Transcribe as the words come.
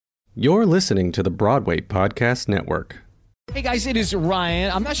You're listening to the Broadway Podcast Network. Hey guys, it is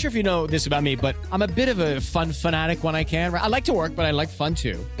Ryan. I'm not sure if you know this about me, but I'm a bit of a fun fanatic when I can. I like to work, but I like fun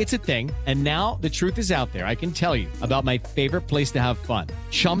too. It's a thing. And now the truth is out there. I can tell you about my favorite place to have fun.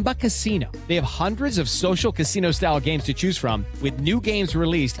 Chumba Casino. They have hundreds of social casino style games to choose from with new games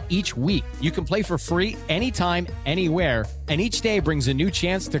released each week. You can play for free anytime, anywhere. And each day brings a new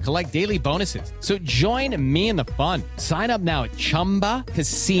chance to collect daily bonuses. So join me in the fun. Sign up now at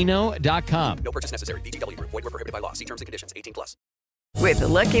ChumbaCasino.com. No purchase necessary. VGW. Void where prohibited by law. See terms and conditions. 18+. With the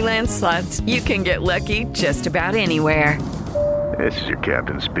Lucky Land Slots, you can get lucky just about anywhere. This is your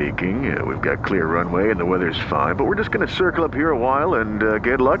captain speaking. We've got clear runway and the weather's fine, but we're just going to circle up here a while and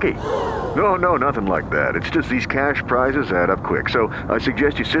get lucky. No, nothing like that. It's just these cash prizes add up quick. So I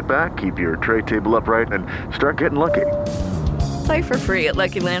suggest you sit back, keep your tray table upright, and start getting lucky. Play for free at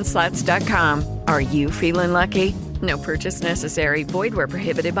LuckyLandSlots.com. Are you feeling lucky? No purchase necessary. Void where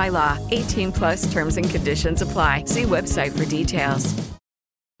prohibited by law. 18+ terms and conditions apply. See website for details.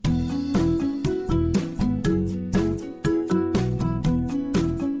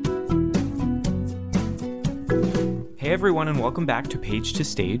 Hey everyone, and welcome back to Page to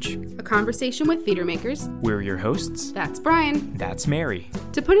Stage, a conversation with theater makers. We're your hosts. That's Brian. That's Mary.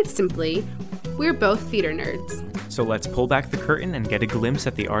 To put it simply, we're both theater nerds. So let's pull back the curtain and get a glimpse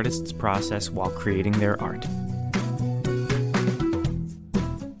at the artist's process while creating their art.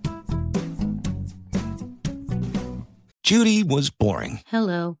 Judy was boring.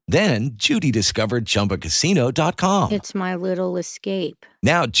 Hello. Then Judy discovered ChumbaCasino.com. It's my little escape.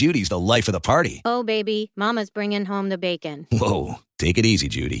 Now Judy's the life of the party. Oh, baby, mama's bringing home the bacon. Whoa, take it easy,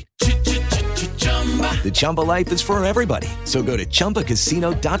 Judy. The Chumba life is for everybody. So go to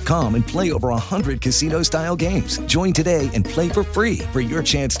ChumbaCasino.com and play over 100 casino-style games. Join today and play for free for your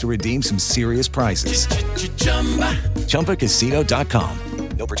chance to redeem some serious prizes. ChumbaCasino.com.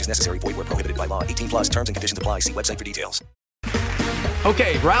 No purchase necessary. Void where prohibited by law. 18+ terms and conditions apply. See website for details.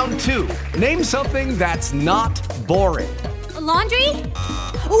 Okay, round two. Name something that's not boring. A laundry?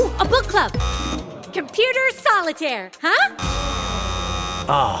 Ooh, a book club. Computer solitaire, huh?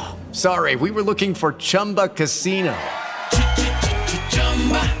 Ah, sorry. We were looking for Chumba Casino.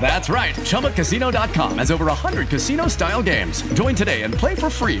 That's right. ChumbaCasino.com has over 100 casino-style games. Join today and play for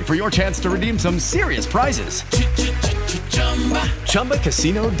free for your chance to redeem some serious prizes.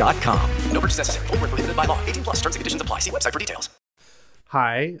 ChumbaCasino.com. No purchase necessary. Void where prohibited by law. 18+ terms and conditions apply. See website for details.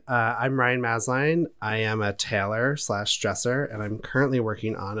 Hi, I'm Ryan Masline. I am a tailor/dresser, and I'm currently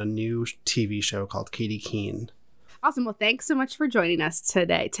working on a new TV show called Katie Keene. Awesome. Well, thanks so much for joining us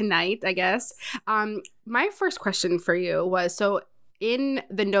tonight, I guess. My first question for you was, so in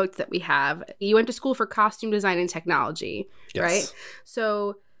the notes that we have, you went to school for costume design and technology, Yes. right?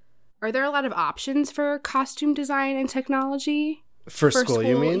 So are there a lot of options for costume design and technology? For school,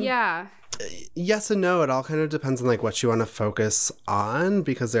 you mean? Yeah. Yes and no. It all kind of depends on like what you want to focus on,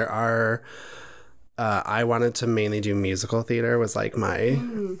 because there are I wanted to mainly do musical theater, was like my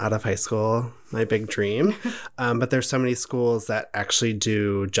out of high school, my big dream. But there's so many schools that actually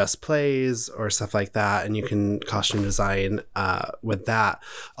do just plays or stuff like that, and you can costume design with that.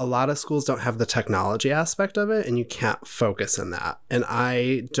 A lot of schools don't have the technology aspect of it, and you can't focus in that. And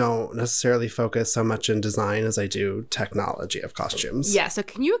I don't necessarily focus so much in design as I do technology of costumes. Yeah. So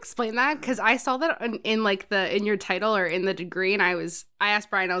can you explain that? Because I saw that in your title or in the degree, and I asked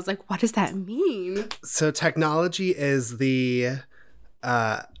Brian, I was like, what does that mean? So technology is the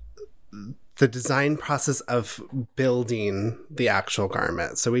design process of building the actual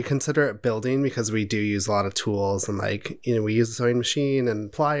garment. So we consider it building because we do use a lot of tools, and like, you know, we use a sewing machine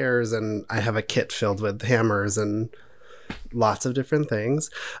and pliers, and I have a kit filled with hammers and lots of different things.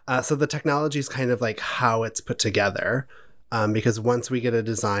 So the technology is kind of like how it's put together, because once we get a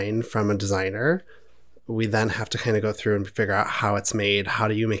design from a designer, we then have to kind of go through and figure out how it's made. How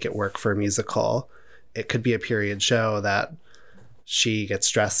do you make it work for a musical? It could be a period show that she gets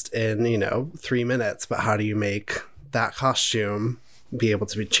dressed in, 3 minutes, but how do you make that costume be able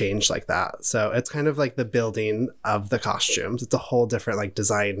to be changed like that? So it's kind of like the building of the costumes. It's a whole different like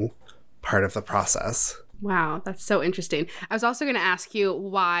design part of the process. Wow, that's so interesting. I was also going to ask you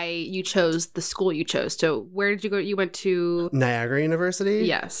why you chose the school you chose. So where did you go? You went to Niagara University?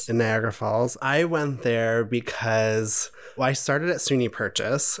 Yes. In Niagara Falls. I went there because I started at SUNY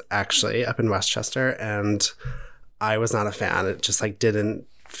Purchase, actually, up in Westchester, and I was not a fan. It just like didn't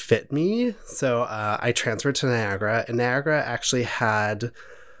fit me. So I transferred to Niagara, and Niagara actually had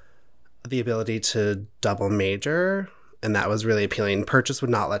the ability to double major, and that was really appealing. Purchase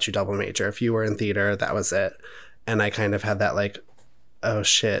would not let you double major. If you were in theater, that was it. And I kind of had that like, oh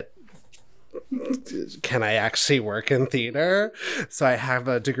shit, can I actually work in theater? So I have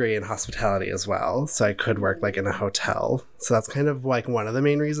a degree in hospitality as well. So I could work like in a hotel. So that's kind of like one of the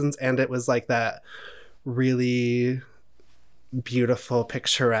main reasons. And it was like that really beautiful,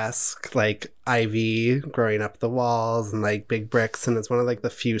 picturesque, like ivy growing up the walls and like big bricks. And it's one of like the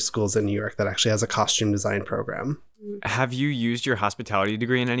few schools in New York that actually has a costume design program. Have you used your hospitality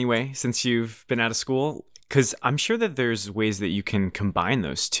degree in any way since you've been out of school? Because I'm sure that there's ways that you can combine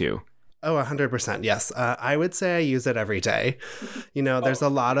those two. Oh, 100%. Yes. I would say I use it every day. You know, there's a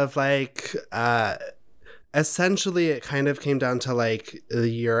lot of like, essentially it kind of came down to like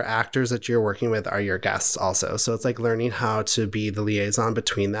your actors that you're working with are your guests also. So it's like learning how to be the liaison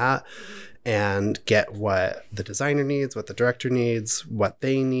between that and get what the designer needs, what the director needs, what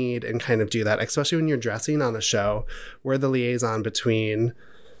they need, and kind of do that, especially when you're dressing on a show. We're the liaison between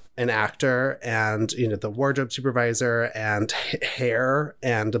an actor and, you know, the wardrobe supervisor and hair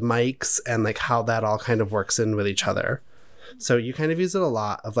and mics and like how that all kind of works in with each other. So you kind of use it a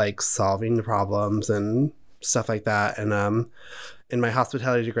lot of like solving the problems and stuff like that. And in my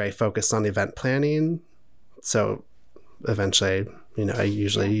hospitality degree, I focused on event planning. So eventually, you know, I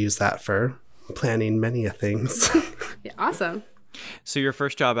usually use that for planning many things. Yeah, awesome. So your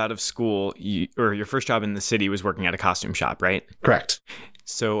first job out of school, or your first job in the city was working at a costume shop, right? Correct.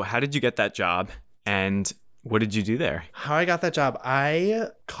 So how did you get that job and what did you do there? How I got that job, I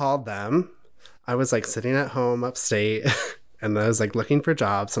called them. I was like sitting at home upstate and I was like looking for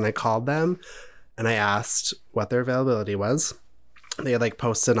jobs, and I called them and I asked what their availability was. They had like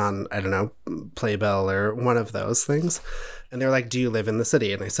posted on, I don't know, Playbill or one of those things. And they're like, do you live in the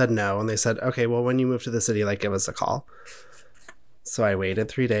city? And I said no. And they said, okay, well, when you move to the city, like give us a call. So I waited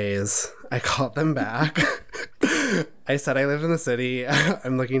 3 days. I called them back. I said, I live in the city.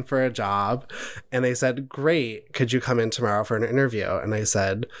 I'm looking for a job. And they said, great. Could you come in tomorrow for an interview? And I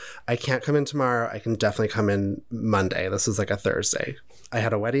said, I can't come in tomorrow. I can definitely come in Monday. This was like a Thursday. I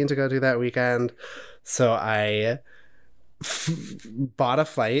had a wedding to go to that weekend. So I bought a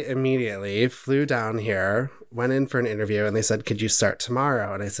flight immediately, flew down here, went in for an interview, and they said, could you start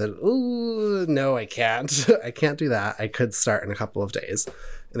tomorrow? And I said, ooh, no, I can't. I can't do that. I could start in a couple of days.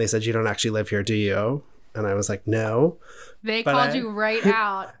 And they said, you don't actually live here, do you? And I was like, no. They called you right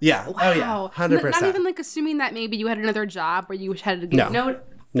out. Yeah. Wow. Oh, yeah. 100%. Not even like assuming that maybe you had another job where you had to get No.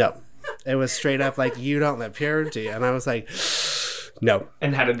 It was straight up like, you don't live here, do you? And I was like, no.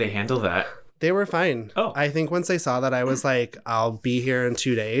 And how did they handle that? They were fine. Oh. I think once they saw that I was like, I'll be here in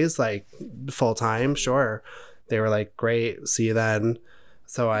 2 days, like full time, sure. They were like, great, see you then.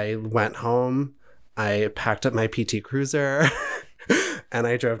 So I went home, I packed up my PT Cruiser, and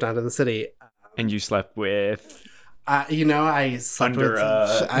I drove down to the city. And you slept with? You know, I slept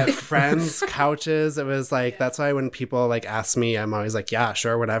with friends' couches. It was like, that's why when people like ask me, I'm always like, yeah,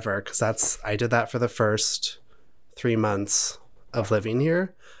 sure, whatever. Because I did that for the first 3 months of living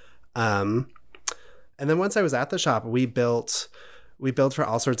here. And then once I was at the shop, we built for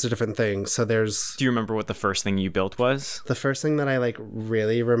all sorts of different things. So do you remember what the first thing you built was? The first thing that I like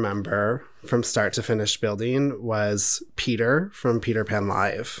really remember from start to finish building was Peter from Peter Pan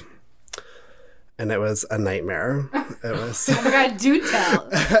Live. And it was a nightmare. It was. Oh my God, do tell.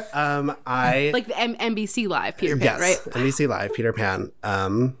 Like the NBC Live Peter Pan, yes, right? NBC Live Peter Pan.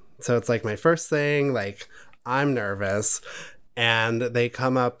 So it's like my first thing, like I'm nervous. And they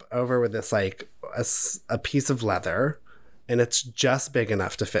come up over with this like a piece of leather, and it's just big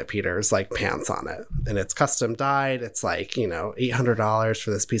enough to fit Peter's like pants on it. And it's custom dyed. It's like, you know, $800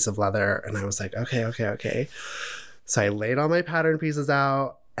 for this piece of leather. And I was like, okay. So I laid all my pattern pieces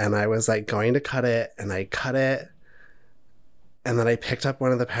out and I was like going to cut it, and I cut it. And then I picked up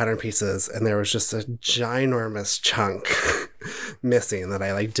one of the pattern pieces and there was just a ginormous chunk missing that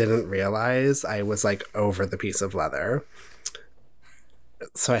I like didn't realize I was like over the piece of leather.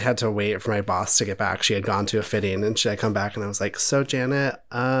 So I had to wait for my boss to get back. She had gone to a fitting and she had come back, and I was like, so Janet,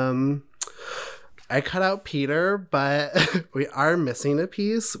 I cut out Peter, but we are missing a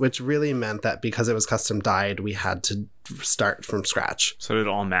piece, which really meant that because it was custom dyed, we had to start from scratch. So it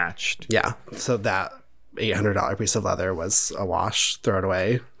all matched. Yeah. So that $800 piece of leather was a wash. Throw it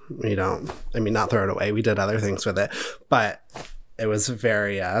away. Not throw it away. We did other things with it, but it was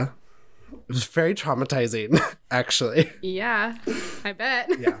very traumatizing, actually. Yeah, I bet.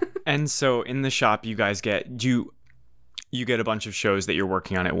 Yeah. And so in the shop, you guys you get a bunch of shows that you're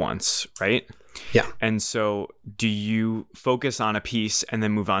working on at once, right? Yeah. And so do you focus on a piece and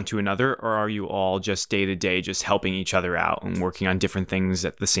then move on to another, or are you all just day to day just helping each other out and working on different things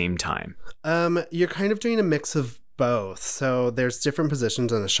at the same time? You're kind of doing a mix of both. So there's different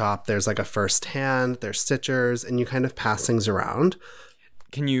positions in the shop. There's like a first hand, there's stitchers, and you kind of pass things around.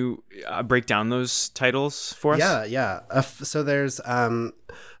 Can you break down those titles for us? Yeah. So there's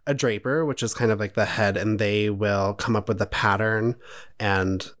a draper, which is kind of like the head, and they will come up with the pattern,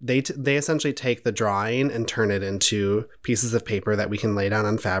 and they essentially take the drawing and turn it into pieces of paper that we can lay down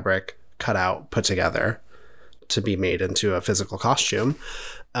on fabric, cut out, put together to be made into a physical costume.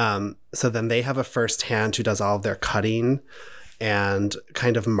 So then they have a first hand who does all of their cutting and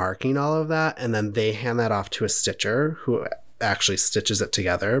kind of marking all of that, and then they hand that off to a stitcher who actually stitches it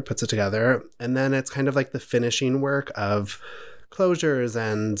together, puts it together, and then it's kind of like the finishing work of closures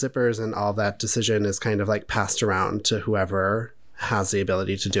and zippers, and all that decision is kind of like passed around to whoever has the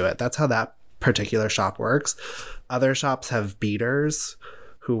ability to do it. That's how that particular shop works. Other shops have beaders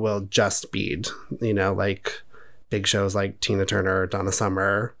who will just bead, like big shows like Tina Turner, Donna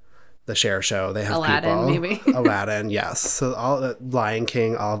Summer, the Cher Show. They have Aladdin, people. Maybe. Aladdin, yes. So all the Lion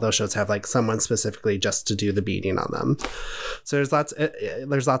King, all of those shows have like someone specifically just to do the beading on them. So there's lots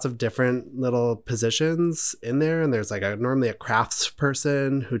of different little positions in there, and there's like normally a crafts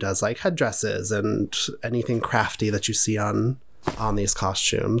person who does like headdresses and anything crafty that you see on these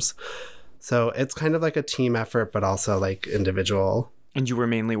costumes. So it's kind of like a team effort, but also like individual. And you were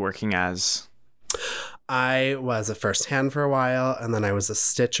mainly working as? I was a first hand for a while, and then I was a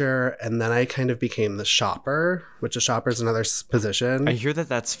stitcher, and then I kind of became the shopper, which a shopper is another position. I hear that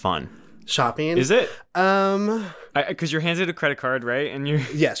that's fun. Shopping. Is it? Because you're handed a credit card, right? And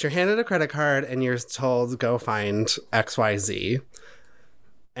Yes, you're handed a credit card, and you're told, go find XYZ.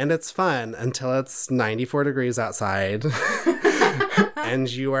 And it's fun until it's 94 degrees outside.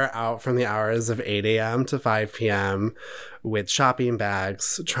 And you are out from the hours of 8 a.m. to 5 p.m. with shopping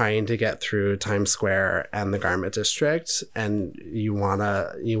bags trying to get through Times Square and the Garment District, and you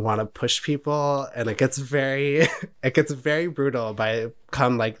wanna push people, and it gets very brutal by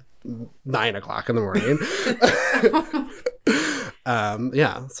come like 9 o'clock in the morning.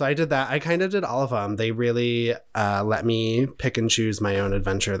 So I did that. I kind of did all of them. They really let me pick and choose my own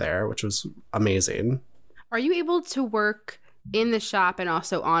adventure there, which was amazing. Are you able to work in the shop and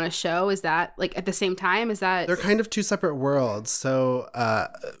also on a show? Is that like at the same time? Is that they're kind of two separate worlds? So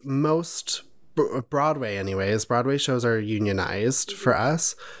most Broadway shows are unionized for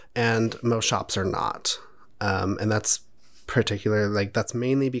us, and most shops are not, and that's that's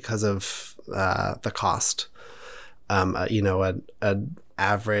mainly because of the cost. An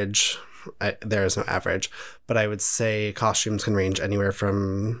average, there is no average, but I would say costumes can range anywhere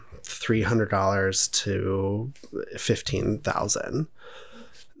from $300 to $15,000.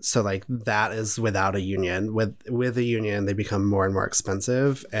 So like that is without a union. With a union, they become more and more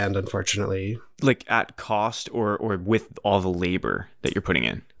expensive, and unfortunately, like at cost or with all the labor that you're putting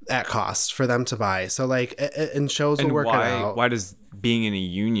in. At cost for them to buy. So like in shows will work it out. Why does being in a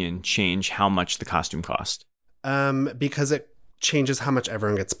union change how much the costume cost? Because it changes how much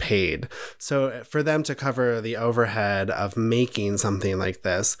everyone gets paid. So for them to cover the overhead of making something like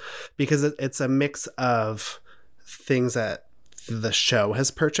this, because it's a mix of things that the show has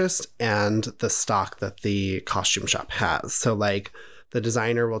purchased and the stock that the costume shop has. So like the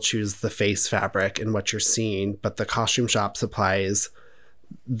designer will choose the face fabric and what you're seeing, but the costume shop supplies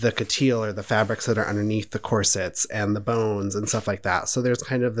the coutil or the fabrics that are underneath the corsets and the bones and stuff like that. So there's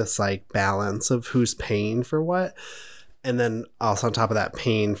kind of this like balance of who's paying for what. And then also on top of that,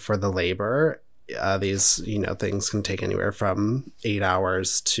 paying for the labor. These, things can take anywhere from 8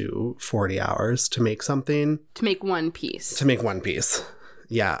 hours to 40 hours to make something. To make one piece.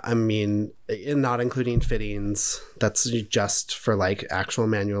 Yeah, I mean, not including fittings. That's just for like actual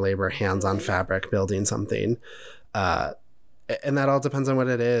manual labor, hands-on fabric, building something. And that all depends on what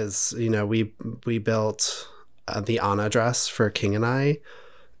it is. We built the Anna dress for King and I,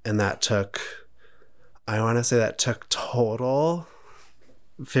 and that took total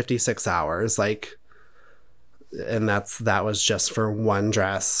 56 hours. And that was just for one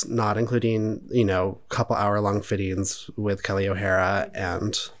dress, not including, couple hour-long fittings with Kelly O'Hara.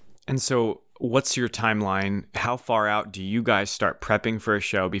 And so what's your timeline? How far out do you guys start prepping for a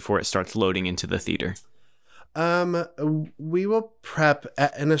show before it starts loading into the theater? We will prep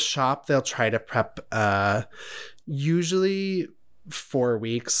in a shop. They'll try to prep usually 4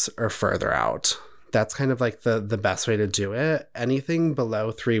 weeks or further out. That's kind of like the best way to do it. Anything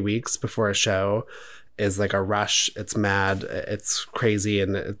below 3 weeks before a show is like a rush. It's mad, it's crazy,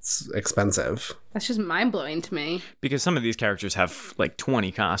 and it's expensive. That's just mind-blowing to me. Because some of these characters have like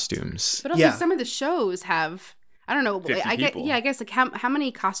 20 costumes. But also some of the shows have, I don't know, 50 people. I guess like how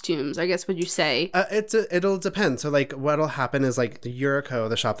many costumes, I guess, would you say? It'll depend. So like what'll happen is like the Yuriko,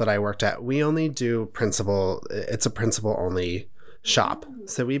 the shop that I worked at, we only do principal. It's a principal only shop.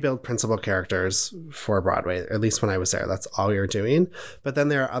 So we build principal characters for Broadway, at least when I was there. That's all we were doing. But then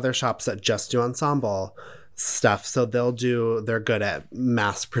there are other shops that just do ensemble stuff. So they're good at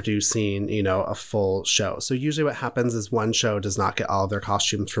mass producing, you know, a full show. So usually what happens is one show does not get all of their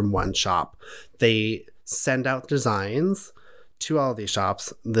costumes from one shop. They send out designs to all of these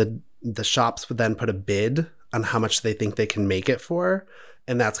shops. The shops would then put a bid on how much they think they can make it for.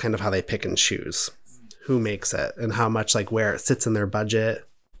 And that's kind of how they pick and choose who makes it and how much, like, where it sits in their budget.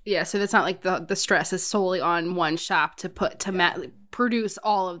 Yeah, so that's not like the stress is solely on one shop to produce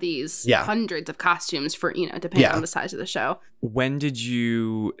all of these hundreds of costumes for, you know, depending on the size of the show. When did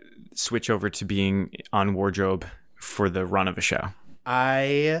you switch over to being on wardrobe for the run of a show?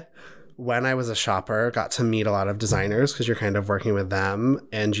 When I was a shopper, got to meet a lot of designers because you're kind of working with them,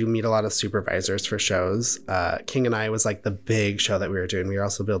 and you meet a lot of supervisors for shows. King and I was like the big show that we were doing. We were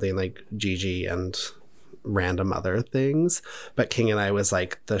also building like Gigi and random other things, but King and I was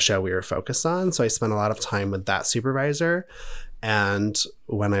like the show we were focused on. So I spent a lot of time with that supervisor. And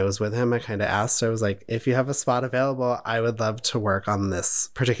when I was with him, I kind of asked, I was like, if you have a spot available, I would love to work on this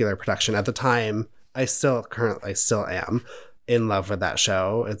particular production. At the time, I still am in love with that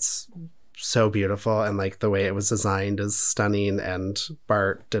show. It's so beautiful, and like the way it was designed is stunning, and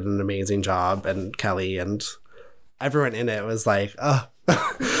Bart did an amazing job, and Kelly and everyone in it was like, oh.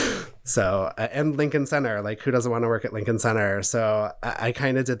 So, and Lincoln Center, like, who doesn't want to work at Lincoln Center? So I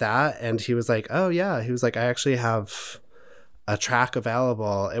kind of did that, and he was like, oh yeah, he was like, I actually have a track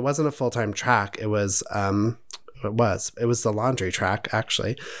available. It wasn't a full-time track. It was the laundry track,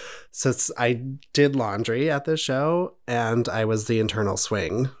 actually. So I did laundry at the show, and I was the internal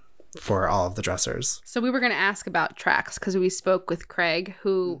swing for all of the dressers. So we were going to ask about tracks because we spoke with Craig,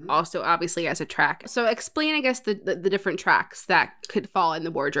 who also obviously has a track. So explain, I guess, the different tracks that could fall in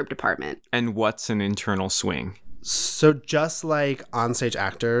the wardrobe department. And what's an internal swing? So just like onstage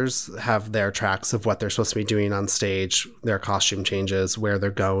actors have their tracks of what they're supposed to be doing on stage, their costume changes, where they're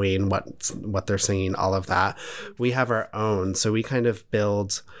going, what they're singing, all of that, we have our own. So we kind of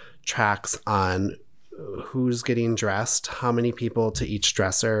build tracks on who's getting dressed, how many people to each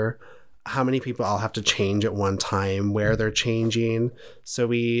dresser, how many people all have to change at one time, where they're changing. So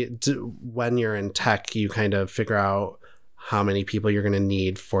when you're in tech, you kind of figure out how many people you're going to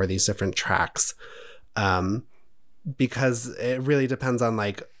need for these different tracks. Because it really depends on,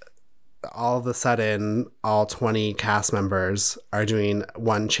 like, all of a sudden, all 20 cast members are doing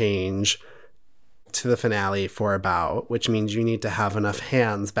one change to the finale for a bout, which means you need to have enough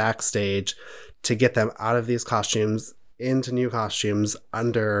hands backstage to get them out of these costumes into new costumes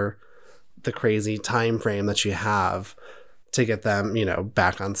under the crazy time frame that you have to get them, you know,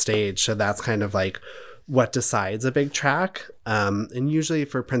 back on stage. So that's kind of like what decides a big track. And usually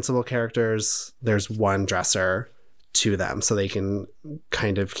for principal characters, there's one dresser to them, so they can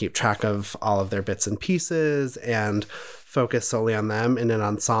kind of keep track of all of their bits and pieces and focus solely on them. In an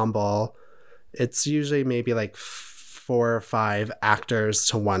ensemble, it's usually maybe like 4 or 5 actors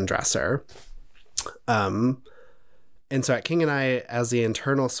to one dresser. And so at King and I, as the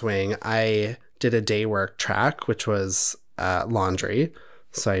internal swing, I did a day work track, which was laundry.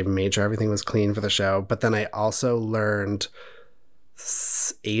 So I made sure everything was clean for the show. But then I also learned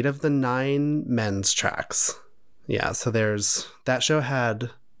 8 of the 9 men's tracks. Yeah, so that show had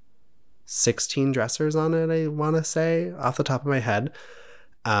 16 dressers on it, I want to say, off the top of my head.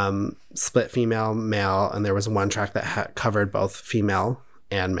 Split female, male, and there was one track that covered both female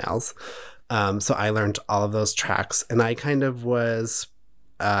and males. So I learned all of those tracks, and I kind of was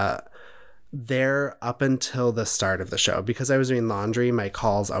there up until the start of the show. Because I was doing laundry, my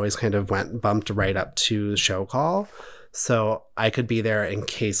calls always kind of bumped right up to show call. So I could be there in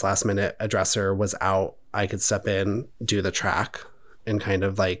case last minute a dresser was out. I could step in, do the track, and kind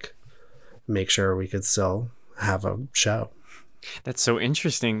of like make sure we could still have a show. That's so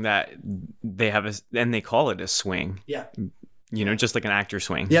interesting that they have and they call it a swing. Yeah. You know, just like an actor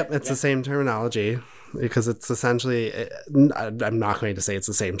swing. Yep, it's the same terminology, because it's essentially, I'm not going to say it's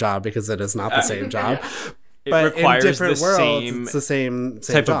the same job, because it is not the same job. But requires in different worlds, it's the same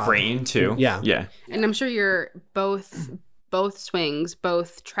type job. Of brain too. Yeah. And I'm sure you're both swings,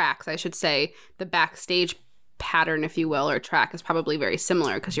 both tracks, I should say, the backstage pattern, if you will, or track is probably very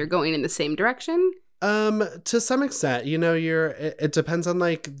similar because you're going in the same direction. To some extent, you know, it depends on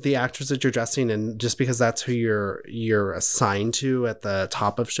like the actors that you're dressing in. Just because that's who you're assigned to at the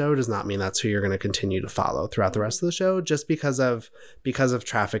top of show does not mean that's who you're going to continue to follow throughout the rest of the show. Just because of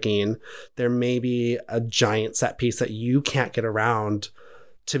trafficking, there may be a giant set piece that you can't get around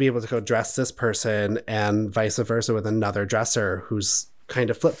to be able to go dress this person, and vice versa with another dresser who's kind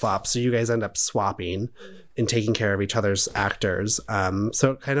of flip-flop. So you guys end up swapping and taking care of each other's actors.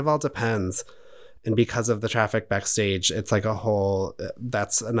 So it kind of all depends. And because of the traffic backstage, it's like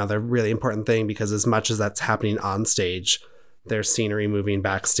that's another really important thing, because as much as that's happening on stage, there's scenery moving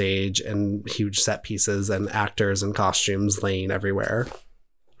backstage and huge set pieces and actors and costumes laying everywhere.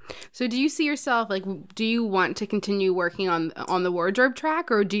 So do you see yourself, like, do you want to continue working on the wardrobe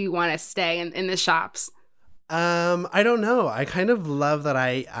track, or do you want to stay in the shops? I don't know. I kind of love that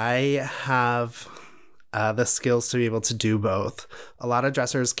I have the skills to be able to do both. A lot of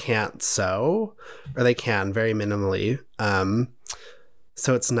dressers can't sew, or they can very minimally.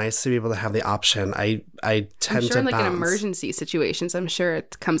 So it's nice to be able to have the option. I tend to in like bounce. in emergency situations, I'm sure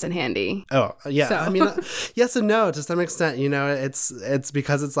it comes in handy. Oh yeah, So. I mean, yes and no to some extent. You know, it's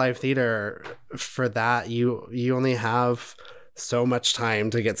because it's live theater. For that, you only have so much time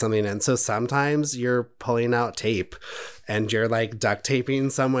to get something in. So sometimes you're pulling out tape and you're like duct taping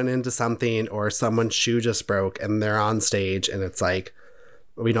someone into something, or someone's shoe just broke and they're on stage and it's like,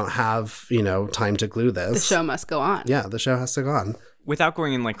 we don't have, time to glue this. The show must go on. Yeah, the show has to go on. Without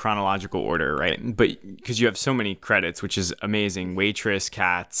going in like chronological order, right? But because you have so many credits, which is amazing. Waitress,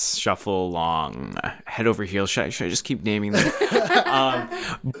 Cats, Shuffle Along, Head Over Heels. Should I just keep naming them?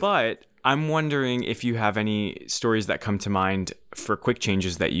 But I'm wondering if you have any stories that come to mind for quick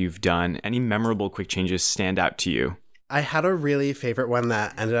changes that you've done. Any memorable quick changes stand out to you? I had a really favorite one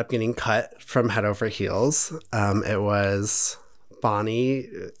that ended up getting cut from Head Over Heels. It was Bonnie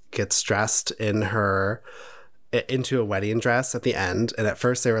gets dressed into a wedding dress at the end. And at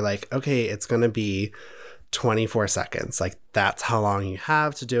first they were like, okay, it's going to be 24 seconds. Like, that's how long you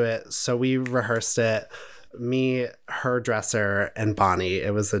have to do it. So we rehearsed it. Me, her dresser, and Bonnie.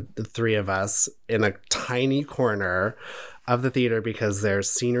 It was the three of us in a tiny corner of the theater because there's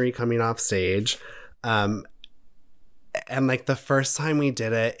scenery coming off stage. And like the first time we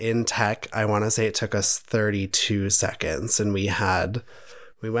did it in tech, I want to say it took us 32 seconds. And we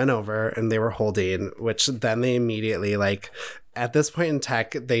went over and they were holding, which then they immediately, like, at this point in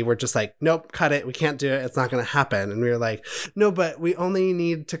tech, they were just like, nope, cut it. We can't do it. It's not going to happen. And we were like, no, but we only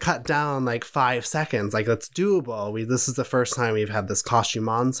need to cut down like 5 seconds. Like, that's doable. This is the first time we've had this costume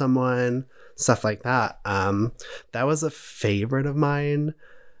on someone, stuff like that. That was a favorite of mine.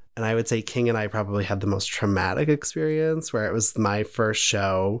 And I would say King and I probably had the most traumatic experience, where it was my first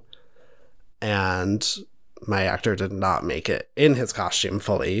show and my actor did not make it in his costume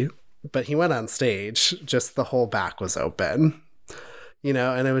fully, but he went on stage, just the whole back was open,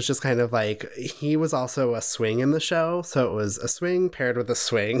 and it was just kind of like, he was also a swing in the show. So it was a swing paired with a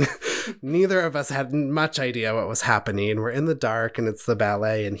swing. Neither of us had much idea what was happening. We're in the dark and it's the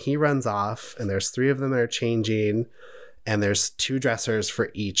ballet and he runs off and there's 3 of them that are changing. And there's 2 dressers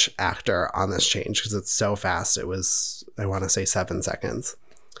for each actor on this change because it's so fast. It was, I want to say 7 seconds.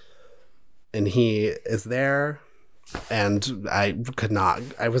 And he is there, and I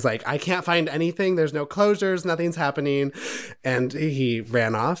was like, I can't find anything. There's no closures. Nothing's happening. And he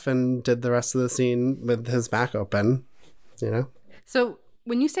ran off and did the rest of the scene with his back open, So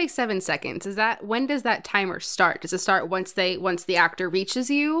when you say 7 seconds, when does that timer start? Does it start once the actor reaches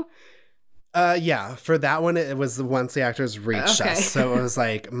you? Yeah, for that one, it was once the actors reached us. So it was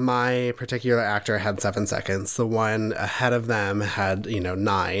like, my particular actor had 7 seconds. The one ahead of them had,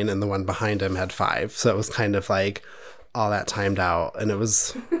 9, and the one behind him had 5. So it was kind of like all that timed out, and it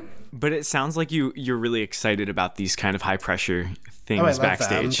was. But it sounds like you're really excited about these kind of high pressure things I love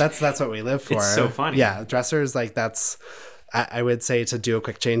backstage. Them. That's what we live for. It's so funny. Yeah, dressers, like, that's. I would say to do a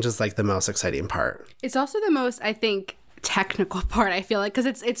quick change is like the most exciting part. It's also the most, I think, technical part. I feel like,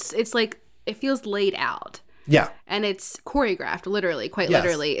 because it's like. It feels laid out. Yeah. And it's choreographed, literally, quite Yes.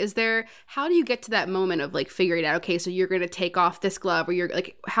 literally. How do you get to that moment of like figuring out, okay, so you're going to take off this glove, or you're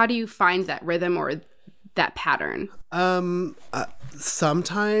like, how do you find that rhythm or that pattern?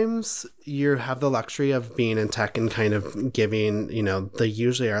 Sometimes you have the luxury of being in tech and kind of giving, they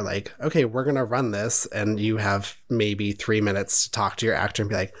usually are like, okay, we're going to run this. And you have maybe 3 minutes to talk to your actor and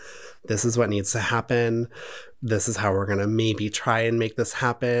be like, this is what needs to happen. This is how we're going to maybe try and make this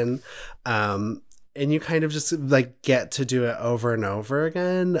happen. And you kind of just like get to do it over and over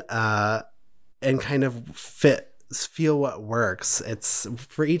again, and kind of feel what works. It's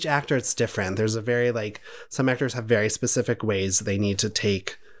for each actor, it's different. There's some actors have very specific ways they need to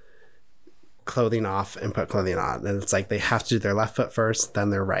take clothing off and put clothing on. And it's like, they have to do their left foot first,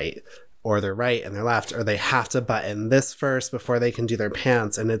 then their right, or their right and their left, or they have to button this first before they can do their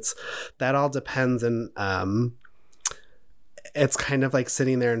pants. And that all depends. And it's kind of like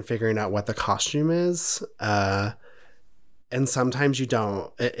sitting there and figuring out what the costume is. And sometimes you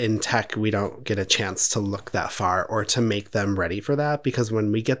don't, in tech, we don't get a chance to look that far or to make them ready for that, because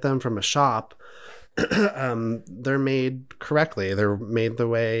when we get them from a shop, they're made correctly. They're made the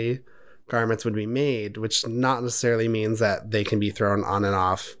way garments would be made, which not necessarily means that they can be thrown on and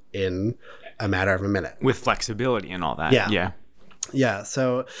off in a matter of a minute. With flexibility and all that. Yeah. Yeah,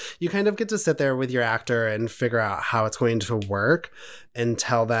 so you kind of get to sit there with your actor and figure out how it's going to work and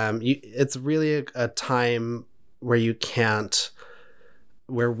tell them. It's really a time where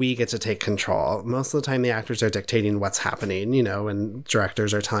where we get to take control. Most of the time the actors are dictating what's happening, and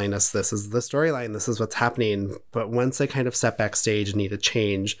directors are telling us this is the storyline, this is what's happening. But once they kind of step backstage and need a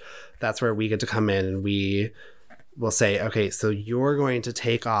change, that's where we get to come in and we will say, okay, so you're going to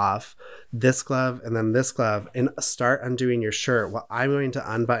take off this glove and then this glove and start undoing your shirt while I'm going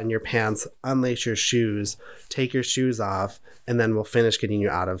to unbutton your pants, unlace your shoes, take your shoes off, and then we'll finish getting you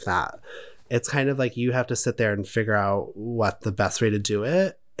out of that. It's kind of like you have to sit there and figure out what the best way to do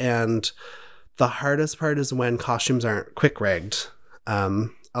it. And the hardest part is when costumes aren't quick rigged.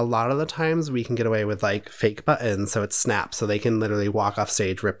 A lot of the times we can get away with like fake buttons, so it snaps, so they can literally walk off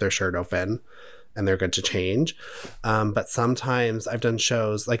stage, rip their shirt open, and they're good to change. But sometimes I've done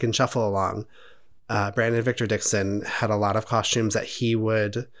shows like in Shuffle Along. Brandon Victor Dixon had a lot of costumes that he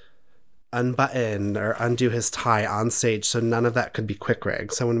would unbutton or undo his tie on stage, so none of that could be quick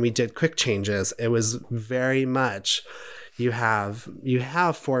rig. So when we did quick changes, it was very much you have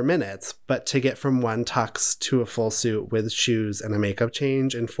 4 minutes, but to get from one tux to a full suit with shoes and a makeup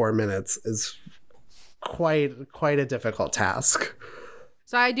change in 4 minutes is quite a difficult task.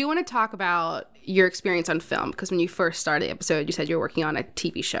 So I do want to talk about your experience on film, because when you first started the episode, you said you were working on a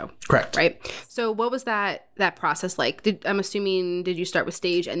TV show. Correct. Right? So what was that process like? I'm assuming, did you start with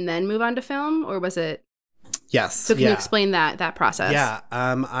stage and then move on to film, or was it? Yes. So can you explain that process? Yeah.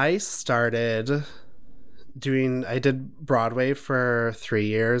 I did Broadway for 3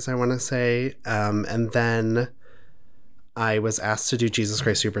 years, I want to say. And then I was asked to do Jesus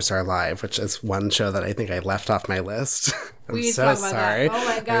Christ Superstar Live, which is one show that I think I left off my list. I'm so sorry. Oh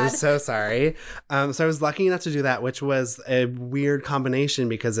my God. I'm so sorry. So I was lucky enough to do that, which was a weird combination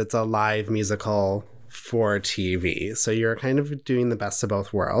because it's a live musical for TV. So you're kind of doing the best of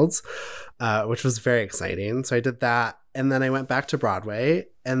both worlds, which was very exciting. So I did that. And then I went back to Broadway.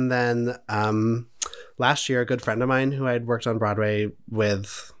 And then last year, a good friend of mine who I'd worked on Broadway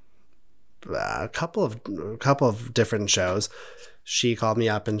with a couple of different shows, she called me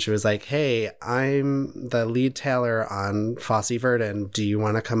up and she was like, hey, I'm the lead tailor on Fosse Verdon. Do you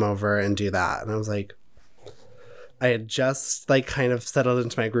want to come over and do that? And I was like, I had just like kind of settled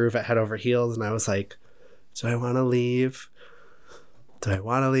into my groove at Head Over Heels. And I was like, do I want to leave?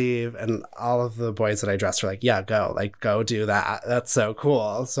 And all of the boys that I dressed were like, yeah, go do that. That's so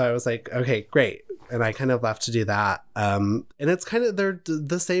cool. So I was like, okay, great. And I kind of left to do that. And it's kind of, they're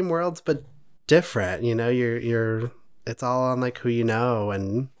the same worlds, but different, you're it's all on like who you know.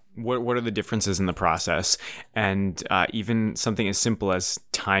 And what are the differences in the process? And even something as simple as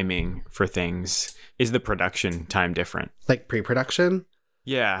timing for things, is the production time different? Like pre-production?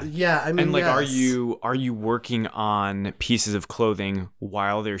 Yeah. I mean, and like, yes. are you working on pieces of clothing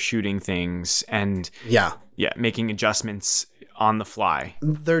while they're shooting things and making adjustments on the fly?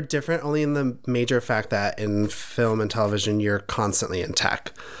 They're different only in the major fact that in film and television, you're constantly in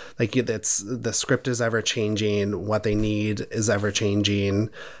tech. Like it's the script is ever changing, what they need is ever changing,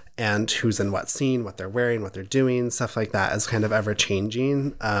 and who's in what scene, what they're wearing, what they're doing, stuff like that is kind of ever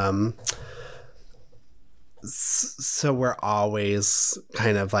changing. So we're always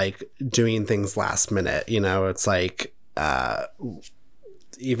kind of like doing things last minute, it's like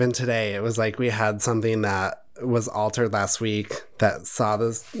even today it was like we had something that was altered last week that saw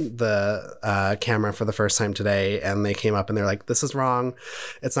the camera for the first time today, and they came up and they're like, this is wrong,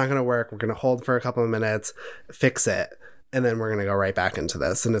 it's not going to work, we're going to hold for a couple of minutes, fix it, and then we're going to go right back into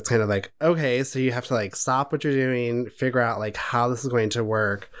this. And it's kind of like, okay, so you have to like stop what you're doing, figure out like how this is going to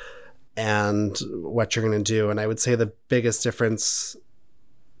work and what you're going to do. And I would say the biggest difference,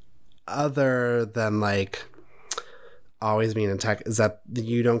 other than like always being in tech, is that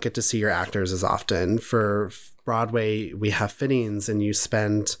you don't get to see your actors as often. For Broadway, we have fittings and you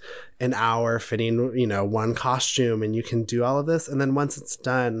spend an hour fitting, one costume, and you can do all of this. And then once it's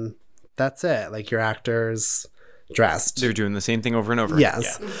done, that's it. Like your actors dressed. They're doing the same thing over and over.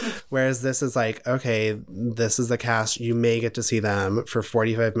 Yes. Yeah. Whereas this is like, okay, this is the cast. You may get to see them for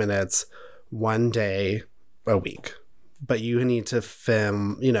 45 minutes, one day a week. But you need to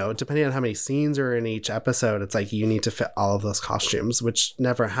film, depending on how many scenes are in each episode, it's like you need to fit all of those costumes, which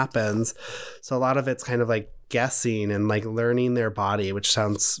never happens. So a lot of it's kind of like guessing and like learning their body, which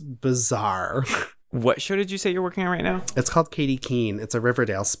sounds bizarre. What show did you say you're working on right now? It's called Katie Keene. It's a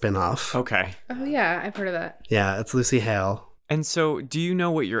Riverdale spinoff. Okay. Oh yeah, I've heard of that. Yeah, it's Lucy Hale. And so do you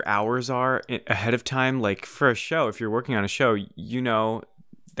know what your hours are ahead of time? Like for a show, if you're working on a show, you know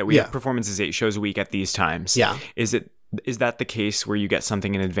that we have performances 8 shows a week at these times. Yeah. Is that the case where you get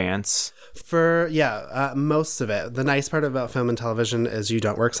something in advance? Most of it. The nice part about film and television is you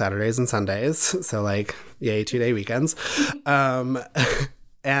don't work Saturdays and Sundays. So like, yay, 2-day weekends.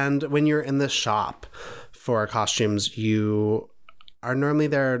 And when you're in the shop for costumes, you are normally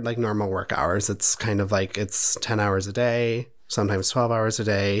there like normal work hours. It's kind of like it's 10 hours a day, sometimes 12 hours a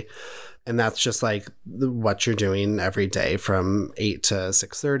day. And that's just like what you're doing every day from 8 to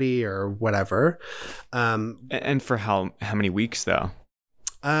 6:30 or whatever. And for how many weeks though?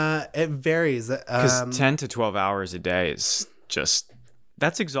 It varies. Because 10 to 12 hours a day is just...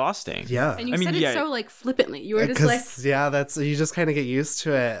 That's exhausting. Yeah. And you said it so like flippantly. You were just like... Yeah, you just kind of get used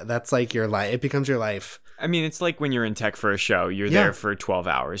to it. That's like your life. It becomes your life. I mean, it's like when you're in tech for a show, you're there for 12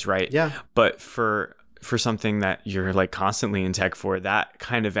 hours, right? Yeah. But for something that you're like constantly in tech for, that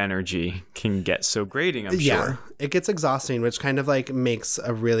kind of energy can get so grating, I'm sure. It gets exhausting, which kind of like makes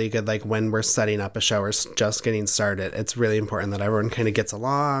a really good, like when we're setting up a show or just getting started, it's really important that everyone kind of gets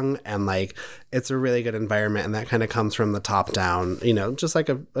along and like it's a really good environment, and that kind of comes from the top down, just like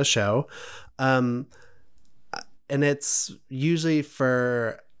a show. And it's usually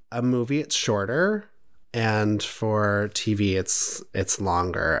for a movie, it's shorter. And for TV, it's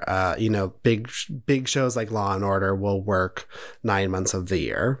longer. Big shows like Law and Order will work 9 months of the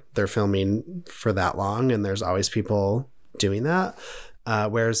year. They're filming for that long, and there's always people doing that.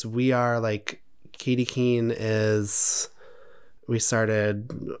 Whereas we are like Katie Keene we started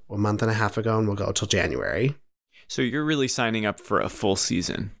a month and a half ago, and we'll go till January. So you're really signing up for a full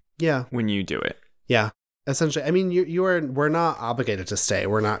season. Yeah. When you do it. Yeah. Essentially, I mean, we're not obligated to stay.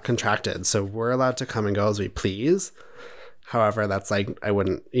 We're not contracted, so we're allowed to come and go as we please. However, that's like, I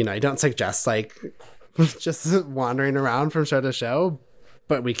wouldn't, I don't suggest like just wandering around from show to show,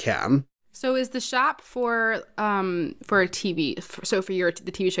 but we can. So is the shop for a TV, so for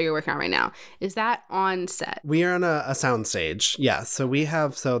the TV show you're working on right now, is that on set? We are on a sound stage. Yeah. So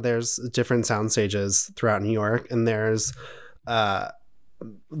there's different sound stages throughout New York, and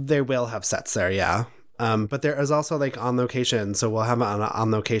they will have sets there. Yeah. But there is also like on location. So we'll have an on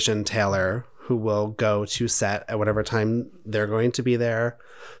location tailor who will go to set at whatever time they're going to be there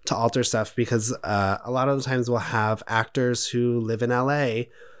to alter stuff, because a lot of the times we'll have actors who live in LA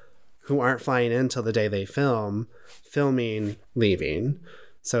who aren't flying in till the day they filming, leaving.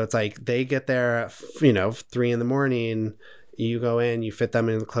 So it's like they get there at 3 a.m. You go in, you fit them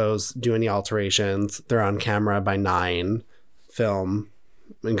in the clothes, do any alterations. They're on camera by 9, film,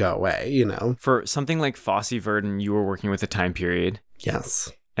 and go away, For something like Fosse Verdon, you were working with a time period.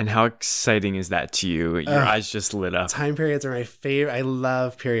 Yes. And how exciting is that to you? Your eyes just lit up. Time periods are my favorite. I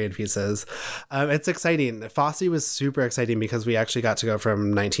love period pieces. It's exciting. Fosse was super exciting because we actually got to go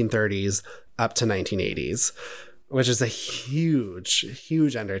from 1930s up to 1980s, which is a huge,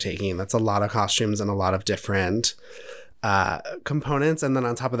 huge undertaking. That's a lot of costumes and a lot of different components, and then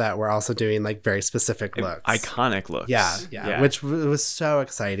on top of that we're also doing like very specific looks, iconic looks. Yeah, which was so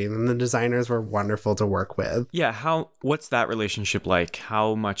exciting, and the designers were wonderful to work with. What's that relationship like?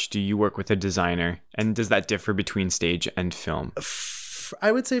 How much do you work with a designer, and does that differ between stage and film?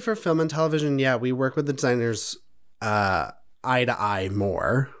 I would say for film and television, we work with the designers eye to eye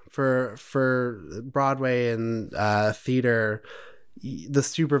more. For Broadway and theater, the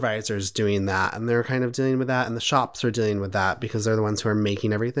supervisor's doing that, and they're kind of dealing with that, and the shops are dealing with that because they're the ones who are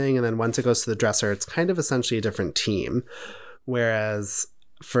making everything. And then once it goes to the dresser, it's kind of essentially a different team. Whereas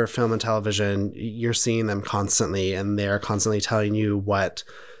for film and television, you're seeing them constantly, and they're constantly telling you what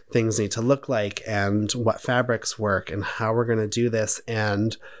things need to look like and what fabrics work and how we're going to do this,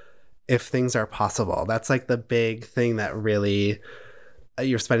 and if things are possible. That's like the big thing that really...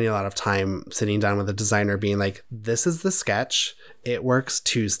 You're spending a lot of time sitting down with a designer being like, this is the sketch. It works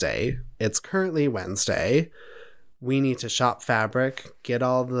Tuesday. It's currently Wednesday. We need to shop fabric, get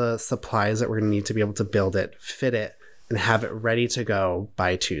all the supplies that we're going to need to be able to build it, fit it, and have it ready to go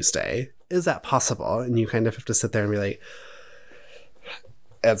by Tuesday. Is that possible? And you kind of have to sit there and be like,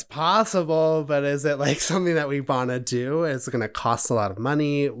 it's possible, but is it like something that we want to do? Is it going to cost a lot of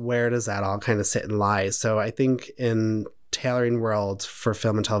money? Where does that all kind of sit and lie? So I think in tailoring world for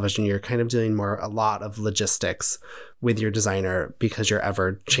film and television, you're kind of doing a lot of logistics with your designer, because you're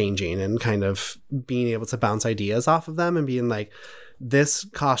ever changing and kind of being able to bounce ideas off of them and being like, this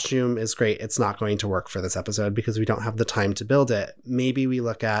costume is great. It's not going to work for this episode because we don't have the time to build it. Maybe we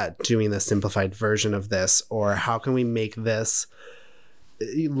look at doing the simplified version of this, or how can we make this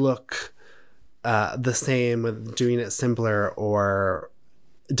look the same with doing it simpler, or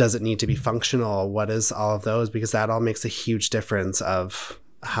does it need to be functional? What is all of those? Because that all makes a huge difference of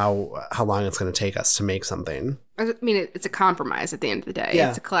how long it's going to take us to make something. I mean, it's a compromise at the end of the day. Yeah.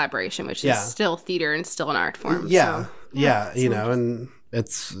 It's a collaboration, which is still theater and still an art form. Yeah. So, you know, and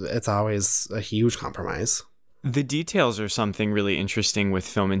it's always a huge compromise. The details are something really interesting with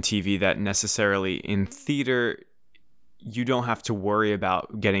film and TV that necessarily in theater you don't have to worry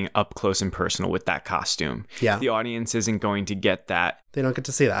about getting up close and personal with that costume. Yeah. The audience isn't going to get that. They don't get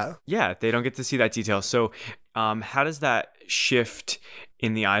to see that. Yeah, they don't get to see that detail. So how does that shift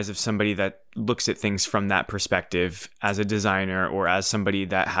in the eyes of somebody that looks at things from that perspective as a designer, or as somebody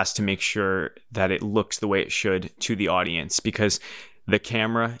that has to make sure that it looks the way it should to the audience? Because the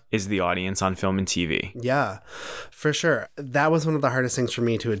camera is the audience on film and TV. Yeah, for sure. That was one of the hardest things for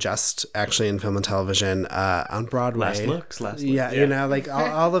me to adjust, actually, in film and television on Broadway. Last looks. Yeah, you know, like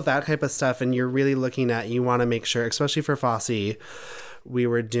all of that type of stuff. And you're really looking at, you want to make sure, especially for Fosse, we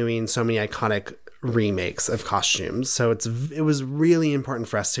were doing so many iconic remakes of costumes. So it was really important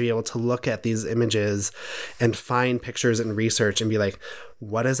for us to be able to look at these images and find pictures and research and be like,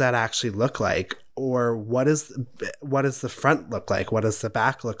 what does that actually look like? Or what does the front look like? What does the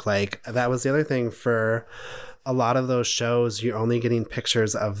back look like? That was the other thing for a lot of those shows. You're only getting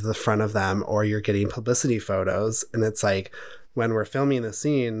pictures of the front of them, or you're getting publicity photos. And it's like, when we're filming the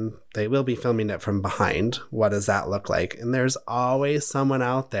scene, they will be filming it from behind. What does that look like? And there's always someone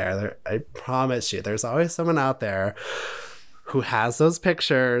out there, I promise you, there's always someone out there who has those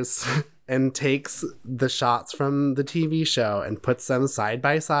pictures and takes the shots from the TV show and puts them side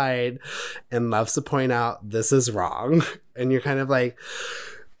by side and loves to point out, this is wrong. And you're kind of like,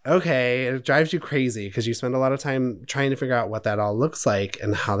 okay, it drives you crazy because you spend a lot of time trying to figure out what that all looks like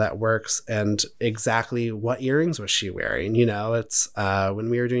and how that works and exactly what earrings was she wearing. You know, it's when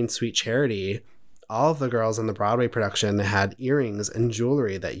we were doing Sweet Charity, all of the girls in the Broadway production had earrings and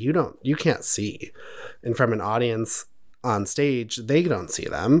jewelry that you can't see. And from an audience on stage, they don't see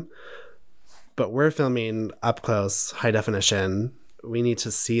them. But we're filming up close, high definition. We need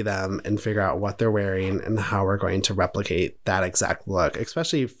to see them and figure out what they're wearing and how we're going to replicate that exact look,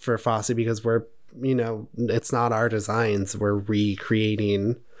 especially for Fosse, because we're, you know, it's not our designs. We're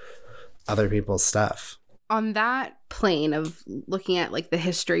recreating other people's stuff. On that plane of looking at like the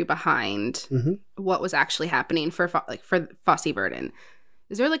history behind what was actually happening for Fosse Verdon,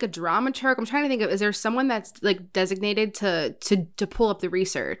 is there like a dramaturg? I'm trying to think of, is there someone that's like designated to pull up the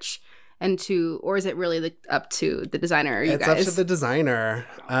research? Or is it really like up to the designer or you guys? It's up to the designer.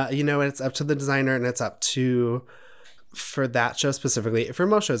 You know, it's up to the designer, and it's up to, for that show specifically, for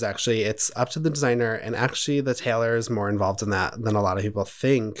most shows actually, it's up to the designer, and actually the tailor is more involved in that than a lot of people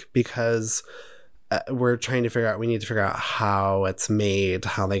think, because we're trying to we need to figure out how it's made,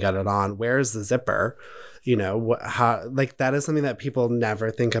 how they got it on, where's the zipper, you know, how, like, that is something that people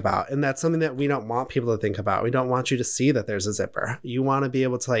never think about. And that's something that we don't want people to think about. We don't want you to see that there's a zipper. You want to be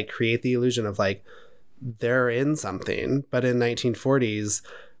able to like create the illusion of like, they're in something. But in 1940s,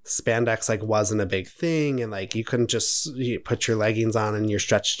 spandex like wasn't a big thing. And like, you couldn't just put your leggings on and your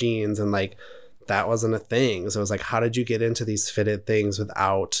stretched jeans, and like, that wasn't a thing. So it was like, how did you get into these fitted things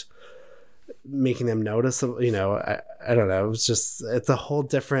without making them noticeable? You know, I don't know. It's a whole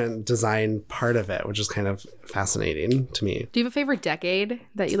different design part of it, which is kind of fascinating to me. Do you have a favorite decade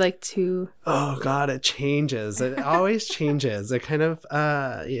that you like to? Oh God, it changes. It always changes. It kind of,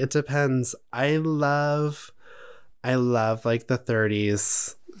 it depends. I love like the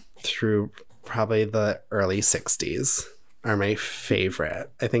 30s through probably the early 60s are my favorite.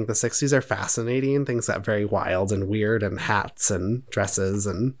 I think the 60s are fascinating. Things got very wild and weird, and hats and dresses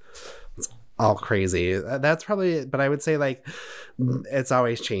and all crazy. That's probably it. But I would say like it's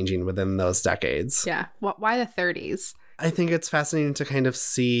always changing within those decades. Yeah. Why the 30s? I think it's fascinating to kind of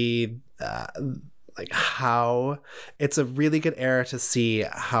see like how it's a really good era to see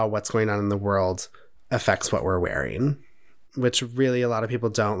how what's going on in the world affects what we're wearing, which really a lot of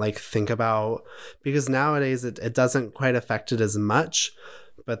people don't like think about, because nowadays it doesn't quite affect it as much.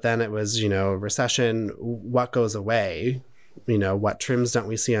 But then it was, you know, recession, what goes away? You know, what trims don't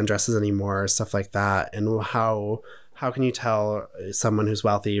we see on dresses anymore, stuff like that. And how can you tell someone who's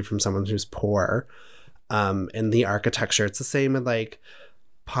wealthy from someone who's poor? In the architecture, it's the same with like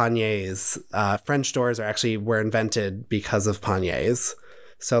panniers. French doors were invented because of panniers.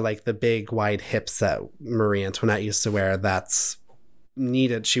 So like the big wide hips that Marie Antoinette used to wear, that's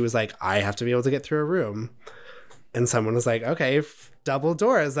needed. She was like, I have to be able to get through a room. And someone was like, okay, double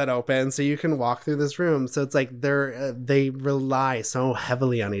doors that open so you can walk through this room. So it's like they rely so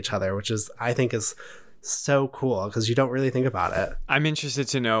heavily on each other, which is, I think, is so cool because you don't really think about it. I'm interested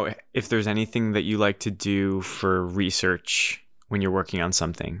to know if there's anything that you like to do for research when you're working on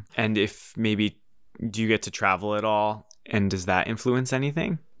something, and if maybe do you get to travel at all, and does that influence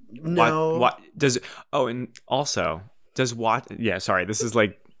anything? No. What does? Oh, and also does what? Yeah, sorry, this is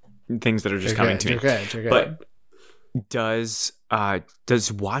like things that are just coming to me. You're good. But does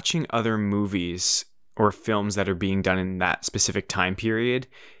watching other movies or films that are being done in that specific time period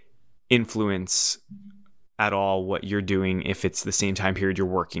influence at all what you're doing if it's the same time period you're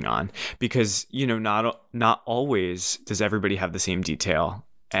working on? Because not always does everybody have the same detail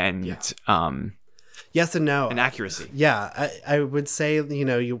and yes and no and accuracy. I would say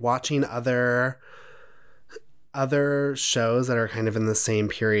you watching other shows that are kind of in the same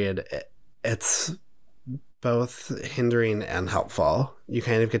period, it's both hindering and helpful. You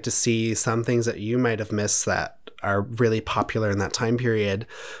kind of get to see some things that you might have missed that are really popular in that time period,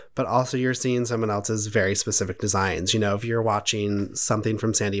 but also you're seeing someone else's very specific designs. If you're watching something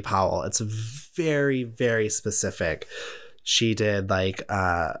from Sandy Powell, it's very, very specific. She did like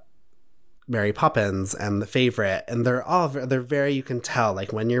Mary Poppins and The Favorite, and they're very, you can tell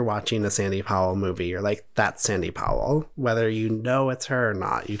like when you're watching a Sandy Powell movie, you're like, that's Sandy Powell, whether you know it's her or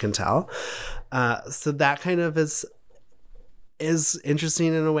not, you can tell. So that kind of is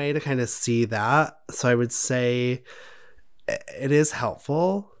interesting in a way to kind of see that. So I would say it is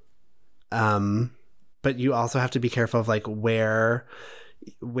helpful, but you also have to be careful of like where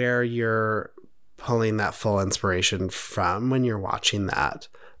you're pulling that full inspiration from when you're watching that.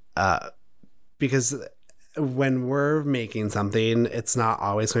 Because when we're making something, it's not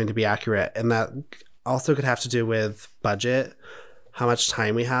always going to be accurate. And that also could have to do with budget, how much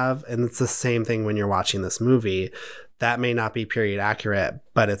time we have. And it's the same thing when you're watching this movie. That may not be period accurate,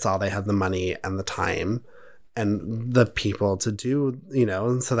 but it's all they have the money and the time and the people to do,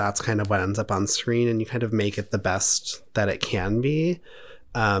 and so that's kind of what ends up on screen, and you kind of make it the best that it can be.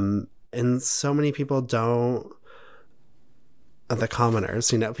 And so many people don't, the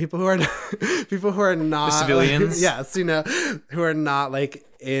commoners, people who are not the civilians, yes, who are not like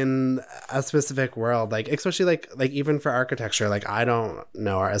in a specific world, like especially like even for architecture, like I don't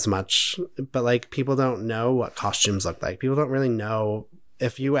know as much, but like people don't know what costumes look like. People don't really know.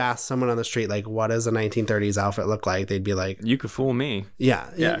 If you ask someone on the street, like, what does a 1930s outfit look like? They'd be like, you could fool me.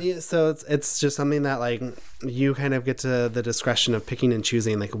 Yeah. So it's just something that like you kind of get to the discretion of picking and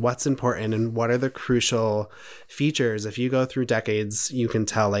choosing like what's important and what are the crucial features. If you go through decades, you can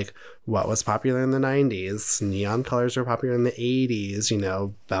tell like what was popular in the 90s. Neon colors were popular in the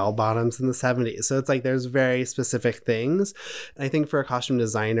 80s, bell bottoms in the 70s. So it's like there's very specific things. And I think for a costume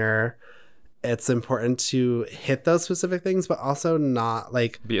designer, it's important to hit those specific things, but also not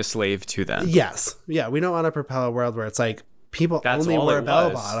like be a slave to them. Yes. Yeah. We don't want to propel a world where it's like people only wear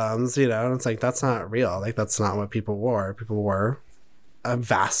bell bottoms, and it's like, that's not real. Like, that's not what people wore. People wore a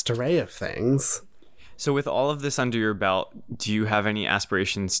vast array of things. So with all of this under your belt, do you have any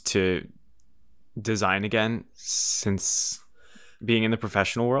aspirations to design again since being in the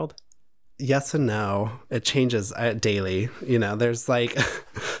professional world? Yes and no. It changes daily. There's like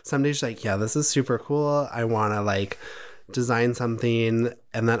some days like, yeah, this is super cool. I want to like design something.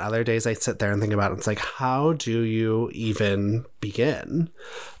 And then other days I sit there and think about it. It's like, how do you even begin?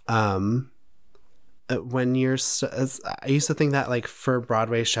 When you're, I used to think that like for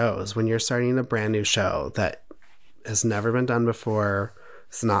Broadway shows, when you're starting a brand new show that has never been done before,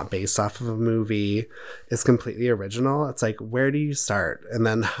 it's not based off of a movie, it's completely original. It's like, where do you start? And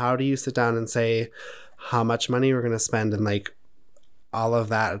then how do you sit down and say how much money we're going to spend and like all of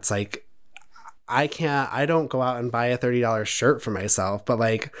that? It's like, I don't go out and buy a $30 shirt for myself, but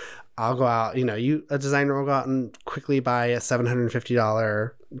like I'll go out, a designer will go out and quickly buy a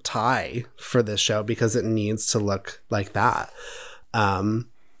 $750 tie for this show because it needs to look like that.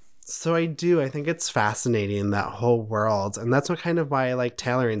 So I think it's fascinating, that whole world. And that's what kind of why I like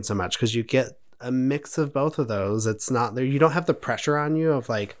tailoring so much, because you get a mix of both of those. It's not there. You don't have the pressure on you of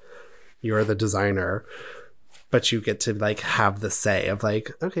like, you're the designer, but you get to like have the say of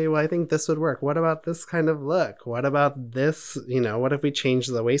like, okay, well, I think this would work. What about this kind of look? What about this? What if we change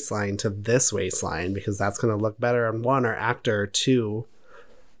the waistline to this waistline? Because that's going to look better on one, or actor, two.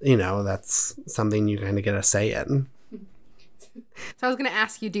 That's something you kind of get a say in. So I was going to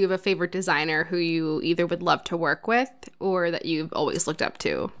ask you, do you have a favorite designer who you either would love to work with or that you've always looked up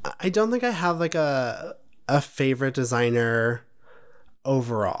to? I don't think I have like a favorite designer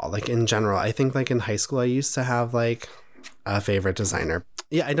overall, like in general. I think like in high school, I used to have like a favorite designer.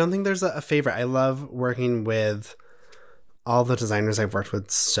 Yeah, I don't think there's a favorite. I love working with all the designers I've worked with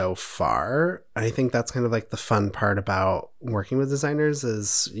so far. I think that's kind of like the fun part about working with designers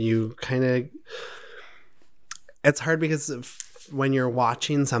is you kind of it's hard because when you're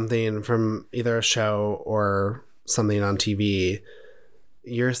watching something from either a show or something on TV,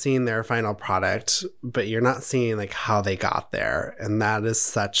 you're seeing their final product, but you're not seeing like how they got there. And that is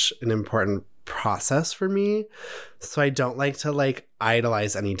such an important process for me. So I don't like to like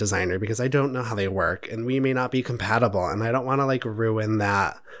idolize any designer because I don't know how they work and we may not be compatible. And I don't want to like ruin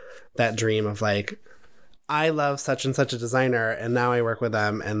that dream of like, I love such and such a designer and now I work with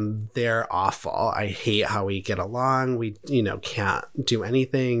them and they're awful. I hate how we get along. We, can't do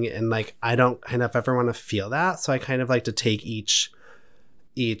anything. And like, I don't kind of ever want to feel that. So I kind of like to take each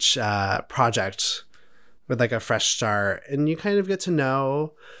project with like a fresh start, and you kind of get to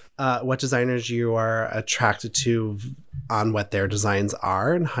know what designers you are attracted to on what their designs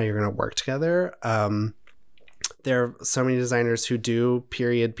are and how you're going to work together. There are so many designers who do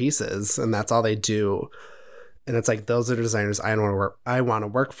period pieces and that's all they do. And it's like, those are the designers I want to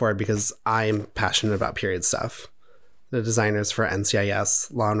work for because I'm passionate about period stuff. The designers for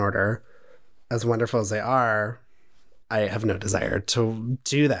NCIS, Law and Order, as wonderful as they are, I have no desire to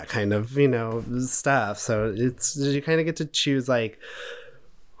do that kind of, stuff. So you kind of get to choose like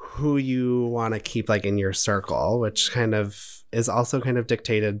who you want to keep like in your circle, which kind of is also kind of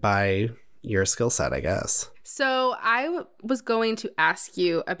dictated by your skill set, I guess. So I was going to ask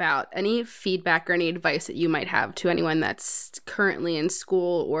you about any feedback or any advice that you might have to anyone that's currently in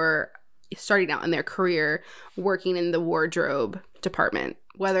school or starting out in their career working in the wardrobe department,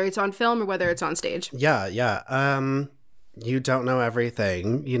 whether it's on film or whether it's on stage. Yeah. You don't know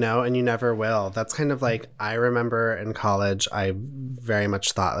everything, and you never will. That's kind of like, I remember in college, I very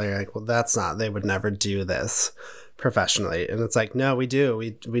much thought like, well, they would never do this professionally. And it's like, no, we do.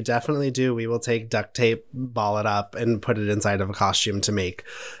 We definitely do. We will take duct tape, ball it up, and put it inside of a costume to make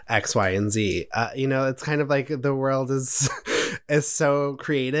X, Y, and Z. It's kind of like the world is so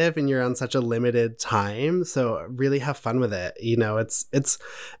creative and you're on such a limited time. So really have fun with it. It's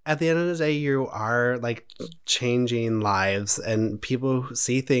at the end of the day, you are like changing lives and people who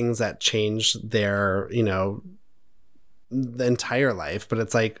see things that change their, the entire life. But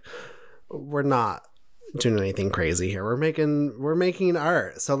it's like, we're not doing anything crazy here. We're making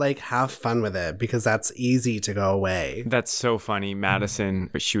art. So like have fun with it because that's easy to go away. That's so funny. Madison,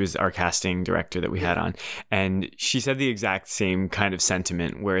 she was our casting director that we had on, and she said the exact same kind of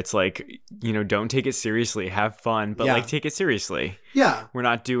sentiment where it's like, don't take it seriously, have fun, but like take it seriously. Yeah. We're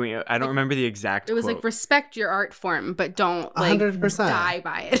not doing it. I don't remember the exact It was quote. like, respect your art form, but don't like 100%. die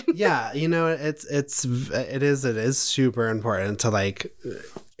by it. Yeah. It is super important to like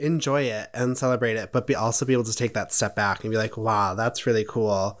enjoy it and celebrate it, but also be able to take that step back and be like, wow, that's really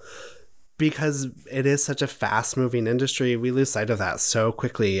cool. Because it is such a fast moving industry. We lose sight of that so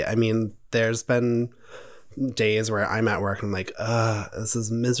quickly. I mean, there's been days where I'm at work and I'm like, this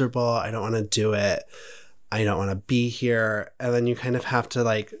is miserable. I don't want to do it. I don't want to be here. And then you kind of have to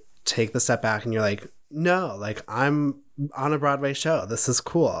like take the step back and you're like, no, like I'm on a Broadway show. This is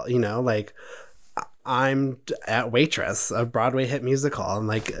cool. Like I'm at Waitress, a Broadway hit musical. And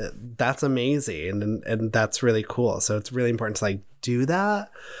like, that's amazing. And that's really cool. So it's really important to like do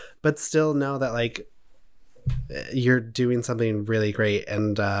that, but still know that like you're doing something really great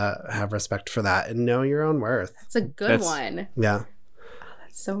and have respect for that and know your own worth. It's a good one. Yeah.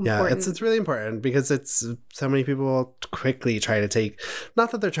 So important. Yeah, it's really important because it's so many people quickly try to take, not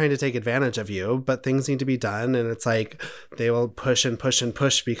that they're trying to take advantage of you, but things need to be done. And it's like they will push and push and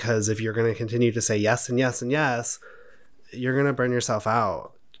push because if you're going to continue to say yes and yes and yes, you're going to burn yourself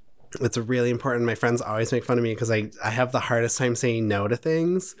out. It's really important. My friends always make fun of me because I have the hardest time saying no to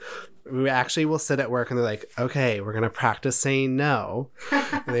things. We actually will sit at work and they're like, okay, we're going to practice saying no.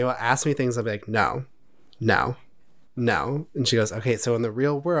 And they will ask me things. I'll be like, no. And she goes, okay, so in the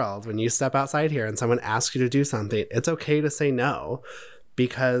real world, when you step outside here and someone asks you to do something, it's okay to say no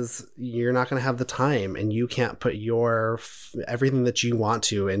because you're not going to have the time and you can't put everything that you want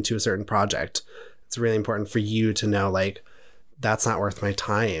to into a certain project. It's really important for you to know, like, that's not worth my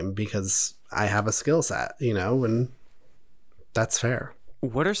time because I have a skill set, and that's fair.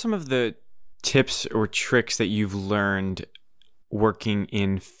 What are some of the tips or tricks that you've learned working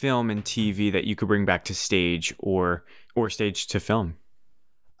in film and TV that you could bring back to stage or stage to film?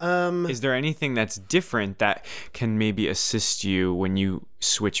 Is there anything that's different that can maybe assist you when you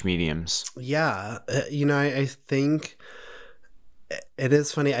switch mediums? Yeah. I think it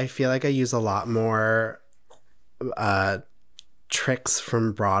is funny. I feel like I use a lot more tricks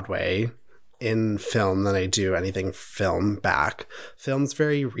from Broadway in film than I do anything film back. Film's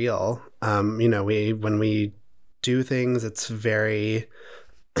very real. When we do things, it's very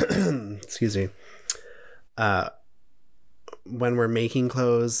excuse me, when we're making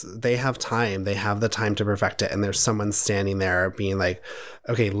clothes, they have time. They have the time to perfect it. And there's someone standing there being like,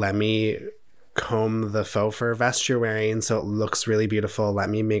 okay, let me comb the faux fur vest you're wearing so it looks really beautiful. Let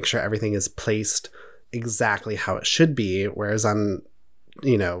me make sure everything is placed exactly how it should be. Whereas on,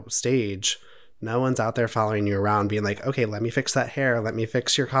 stage, no one's out there following you around being like, okay, let me fix that hair. Let me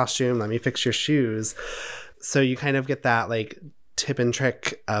fix your costume. Let me fix your shoes. So you kind of get that like tip and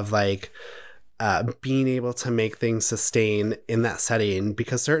trick of like being able to make things sustain in that setting,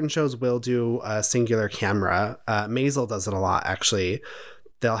 because certain shows will do a singular camera. Maisel does it a lot, actually.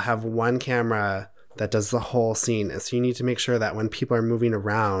 They'll have one camera that does the whole scene. So you need to make sure that when people are moving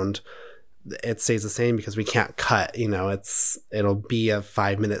around, it stays the same, because we can't cut, it'll be a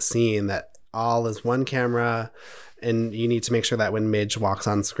 5-minute scene that all is one camera. And you need to make sure that when Midge walks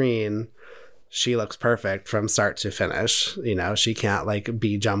on screen, she looks perfect from start to finish. She can't like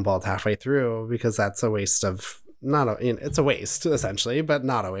be jumbled halfway through, because that's a waste of it's a waste essentially, but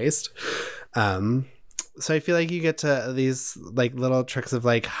not a waste. So I feel like you get to these like little tricks of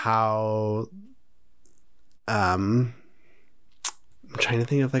like how, I'm trying to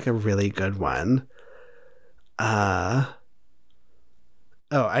think of like a really good one. I'm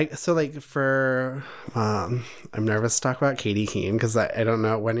nervous to talk about Katie Keene, because I don't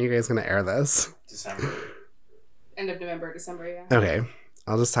know, when are you guys going to air this? December. End of November, December, yeah. Okay.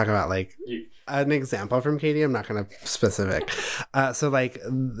 I'll just talk about like an example from Katie. I'm not going to specific. So like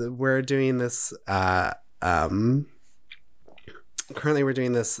we're doing this, currently we're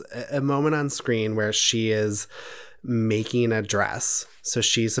doing this, a moment on screen where she is making a dress. So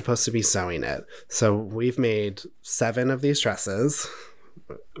she's supposed to be sewing it. So we've made 7 of these dresses.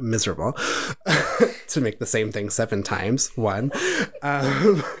 Miserable to make the same thing 7 times. 1,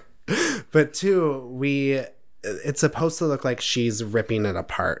 but 2, it's supposed to look like she's ripping it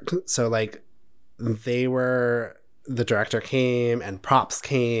apart. So like the director came and props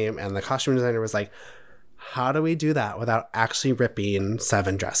came and the costume designer was like, how do we do that without actually ripping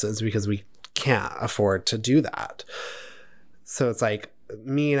 7 dresses, because we can't afford to do that. So it's like,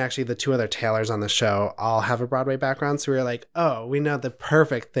 me and actually the 2 other tailors on the show all have a Broadway background. So we were like, oh, we know the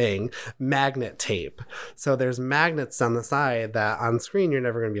perfect thing, magnet tape. So there's magnets on the side that on screen you're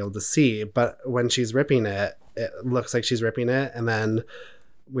never going to be able to see. But when she's ripping it, it looks like she's ripping it. And then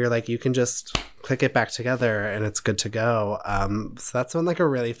we're like, you can just click it back together and it's good to go. So that's one like a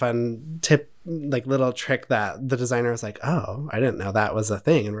really fun tip, like little trick that the designer was like, oh, I didn't know that was a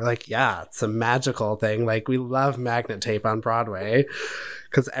thing. And we're like, yeah, it's a magical thing. Like we love magnet tape on Broadway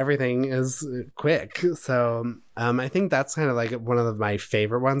because everything is quick. So I think that's kind of like one of my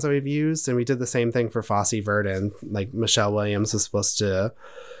favorite ones that we've used. And we did the same thing for Fosse Verdon. Like Michelle Williams was supposed to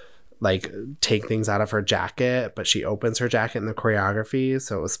like take things out of her jacket, but she opens her jacket in the choreography,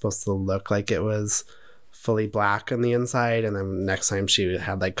 so it was supposed to look like it was fully black on the inside, and then next time she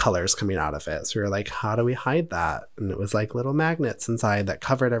had like colors coming out of it. So we were like, how do we hide that? And it was like little magnets inside that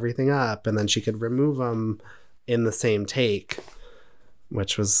covered everything up, and then she could remove them in the same take,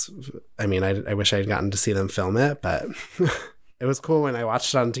 which was, I mean, I wish I had gotten to see them film it, but it was cool when I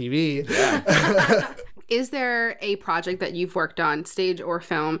watched it on TV. Yeah. Is there a project that you've worked on, stage or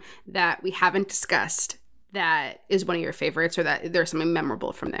film, that we haven't discussed that is one of your favorites, or that there's something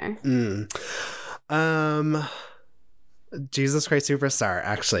memorable from there? Jesus Christ Superstar,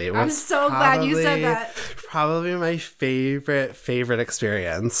 actually. I'm so glad you said that. Probably my favorite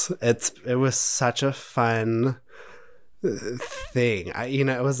experience. It was such a fun thing.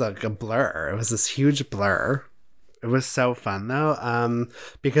 It was like a blur. It was this huge blur. It was so fun though,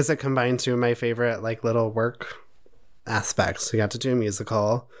 because it combined 2 of my favorite like little work aspects. We got to do a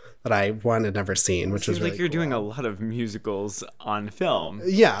musical that I had never seen, which was really like you're cool. doing a lot of musicals on film.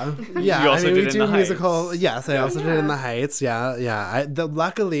 Yeah. You also did we In do the a musical. Heights. Yes, I also did In the Heights. Yeah.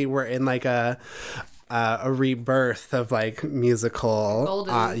 Luckily, we're in like a rebirth of like musical.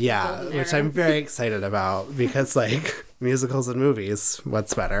 Golden which era. I'm very excited about, because like musicals and movies,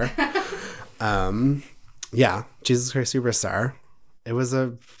 what's better? Yeah, Jesus Christ Superstar. It was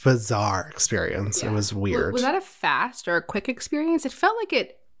a bizarre experience. Yeah. It was weird. Was that a fast or a quick experience? It felt like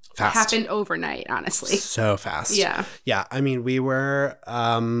it happened overnight, honestly. So fast. Yeah. Yeah, I mean, we were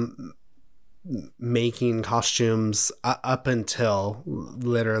making costumes up until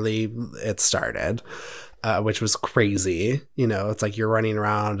literally it started, which was crazy. It's like you're running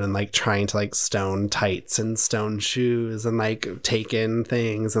around and like trying to like stone tights and stone shoes and like take in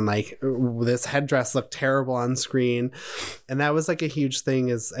things, and like this headdress looked terrible on screen. And that was like a huge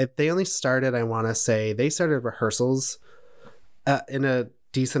thing. They only started, I want to say they started rehearsals in a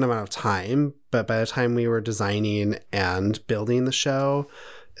decent amount of time, but by the time we were designing and building the show,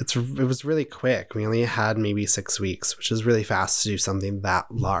 it was really quick. We only had maybe 6 weeks, which is really fast to do something that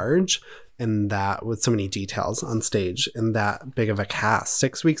large and that with so many details on stage and that big of a cast.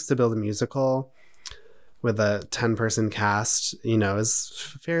 6 weeks to build a musical with a 10-person cast, you know, is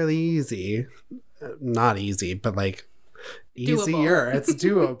fairly easy. Not easy, but like easier. It's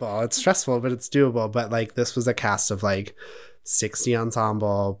doable. It's stressful, but it's doable. But like this was a cast of like 60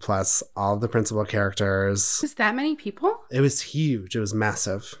 ensemble plus all the principal characters. Is that many people? It was huge. It was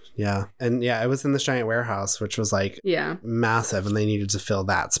massive. Yeah. And yeah, it was in this giant warehouse, which was like massive, and they needed to fill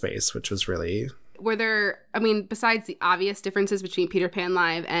that space, which was really... Were there, I mean, besides the obvious differences between Peter Pan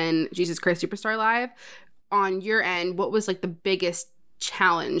Live and Jesus Christ Superstar Live, on your end, what was like the biggest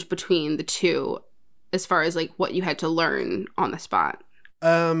challenge between the two as far as like what you had to learn on the spot?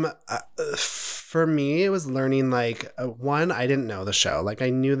 For me, it was learning like one, I didn't know the show. Like I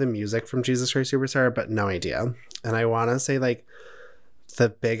knew the music from Jesus Christ Superstar, but no idea. And I want to say like the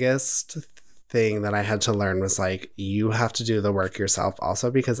biggest thing that I had to learn was like you have to do the work yourself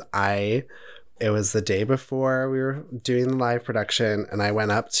also, because it was the day before we were doing the live production, and I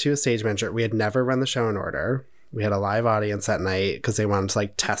went up to a stage manager. We had never run the show in order. We had a live audience that night because they wanted to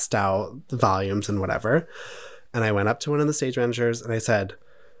like test out the volumes and whatever. And I went up to one of the stage managers and I said,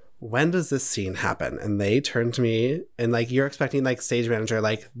 when does this scene happen? And they turned to me and like, you're expecting like stage manager,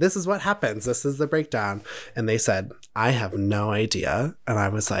 like, this is what happens. This is the breakdown. And they said, I have no idea. And I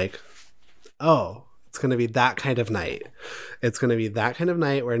was like, oh, it's going to be that kind of night. It's going to be that kind of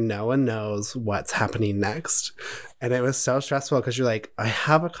night where no one knows what's happening next. And it was so stressful because you're like, I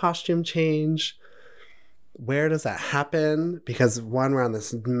have a costume change. Where does that happen? Because one, we're on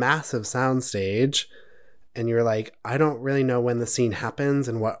this massive sound stage. And you're like, I don't really know when the scene happens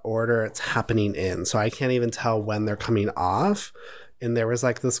and what order it's happening in. So I can't even tell when they're coming off. And there was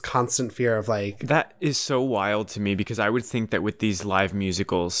like this constant fear of like... That is so wild to me, because I would think that with these live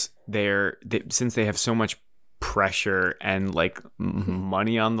musicals, since they have so much pressure and like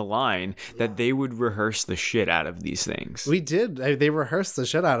money on the line, that they would rehearse the shit out of these things. We did. They rehearsed the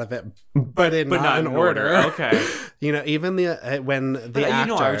shit out of it, but not in order. Okay. You know, even when the actors... You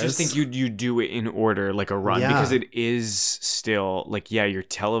know, I would just think you do it in order, like a run, because it is still like, yeah, you're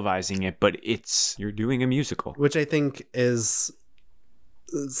televising it, but you're doing a musical. Which I think is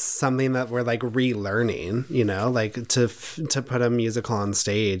something that we're like relearning, you know, like to put a musical on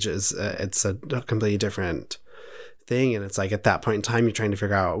stage it's a completely different thing. And it's like at that point in time, you're trying to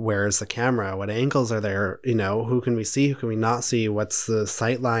figure out where's the camera, what angles are there, you know, who can we see, who can we not see, what's the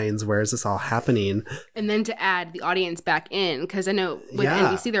sight lines, where is this all happening? And then to add the audience back in, because I know with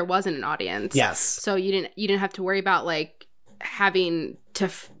NBC there wasn't an audience. Yes. So you didn't have to worry about like having to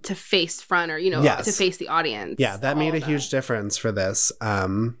face front or, you know, to face the audience. Yeah, that made a huge difference for this.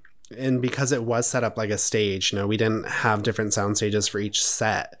 And because it was set up like a stage, you know, we didn't have different sound stages for each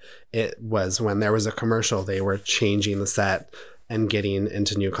set. It was when there was a commercial, they were changing the set and getting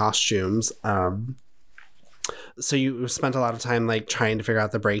into new costumes. So you spent a lot of time like trying to figure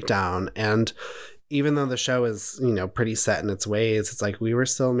out the breakdown. And even though the show is, you know, pretty set in its ways, it's like we were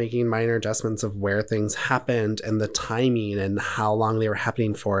still making minor adjustments of where things happened and the timing and how long they were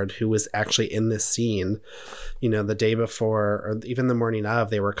happening for and who was actually in this scene. You know, the day before or even the morning of,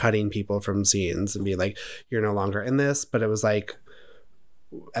 they were cutting people from scenes and be like, you're no longer in this. But it was like,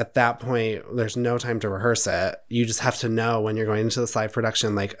 at that point, there's no time to rehearse it. You just have to know when you're going into this live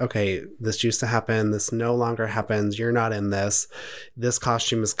production, like, okay, this used to happen. This no longer happens. You're not in this. This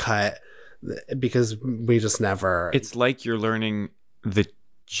costume is cut. Because we just never... It's like you're learning the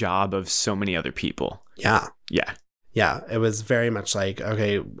job of so many other people. Yeah. Yeah. Yeah. It was very much like,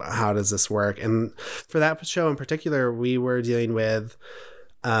 okay, how does this work? And for that show in particular, we were dealing with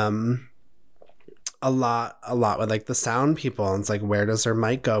a lot with like the sound people. And it's like, where does their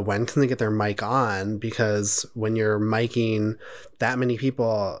mic go? When can they get their mic on? Because when you're miking that many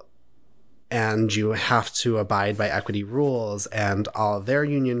people... and you have to abide by equity rules and all of their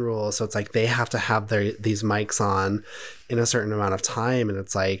union rules. So it's like they have to have these mics on in a certain amount of time. And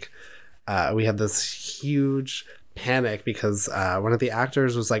it's like we had this huge panic because one of the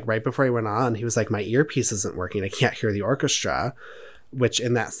actors was like, right before he went on, he was like, my earpiece isn't working. I can't hear the orchestra, which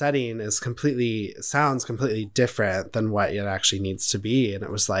in that setting sounds completely different than what it actually needs to be. And it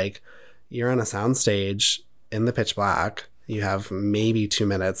was like, you're on a soundstage in the pitch black. You have maybe 2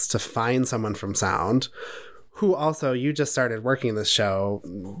 minutes to find someone from sound who also, you just started working this show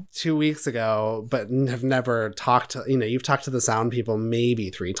 2 weeks ago, but have never talked to, you know, you've talked to the sound people maybe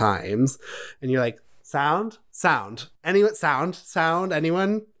 3 times and you're like, sound, anyone, sound,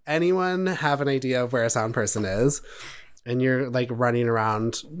 anyone have an idea of where a sound person is? And you're like running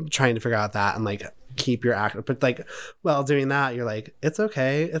around trying to figure out that and like keep your act. But like, while doing that, you're like, it's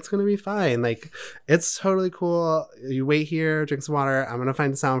okay. It's going to be fine. Like, it's totally cool. You wait here, drink some water. I'm going to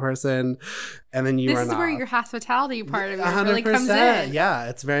find a sound person. And then you this run is where off. your hospitality part of it 100%. really comes in. Yeah,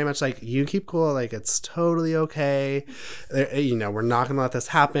 it's very much like, you keep cool. Like, it's totally okay. You know, we're not going to let this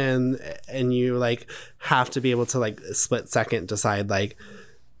happen. And you like have to be able to like split second decide like,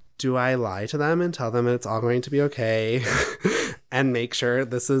 do I lie to them and tell them it's all going to be okay and make sure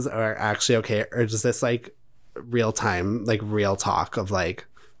this is actually okay? Or is this like real time, like real talk of like,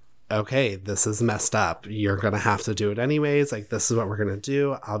 okay, this is messed up. You're going to have to do it anyways. Like, this is what we're going to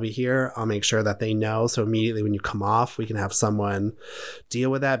do. I'll be here. I'll make sure that they know. So immediately when you come off, we can have someone deal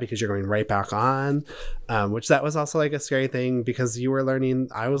with that because you're going right back on, which that was also like a scary thing because I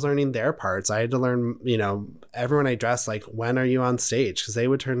was learning their parts. I had to learn, you know, everyone I dressed, like, when are you on stage? Because they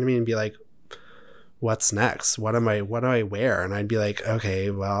would turn to me and be like, what's next? What do I wear? And I'd be like,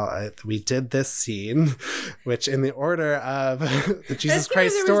 okay, well, we did this scene, which in the order of the Jesus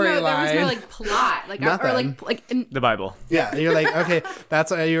Christ storyline, there was no like plot, like nothing. or like in, The Bible. Yeah, you're like, okay,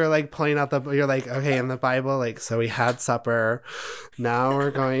 that's why you were like playing out you're like, okay, in the Bible, like, so we had supper. Now we're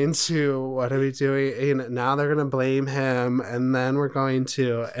going to, what are we doing? And now they're going to blame him. And then we're going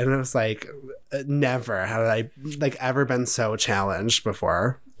to, and it was like, never had I like ever been so challenged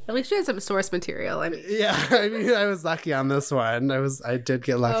before. At least you had some source material. I mean, yeah, I mean, I was lucky on this one. I did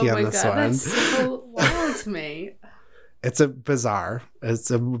get lucky on this one. That's so wild to me. It's a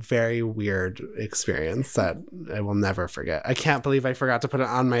very weird experience that I will never forget. I can't believe I forgot to put it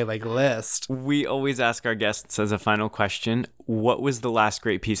on my like list. We always ask our guests as a final question, what was the last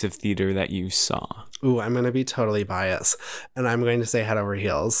great piece of theater that you saw? Ooh, I'm going to be totally biased, and I'm going to say Head Over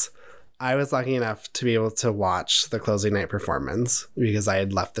Heels. I was lucky enough to be able to watch the closing night performance because I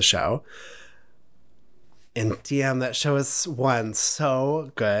had left the show. And damn, that show is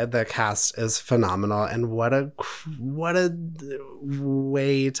so good. The cast is phenomenal, and what a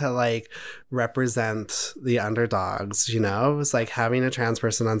way to like represent the underdogs. You know, it was like having a trans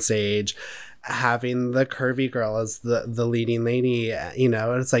person on stage, having the curvy girl as the leading lady. You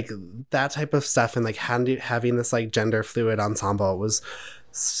know, it's like that type of stuff, and like having this like gender fluid ensemble was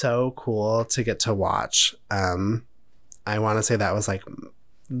so cool to get to watch. I want to say that was like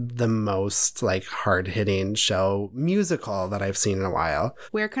the most like hard-hitting show musical that I've seen in a while.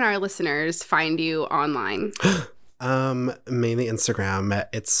 Where can our listeners find you online? Mainly Instagram.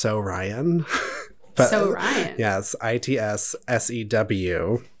 It's So Ryan. So Ryan. Yes,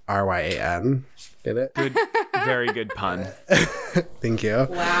 ITSSEWRYAN. Get it? Good, very good pun. Thank you.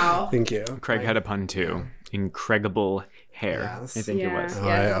 Wow. Thank you. Craig had a pun too. Incredible hair. Yes. I think it was.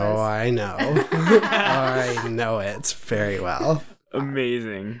 I know. I know it very well.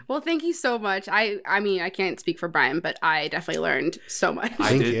 Amazing. Well, thank you so much. I mean, I can't speak for Brian, but I definitely learned so much.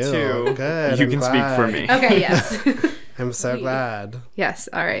 I did too. Good. You I'm can glad. speak for me. Okay, yes. I'm so glad. Yes.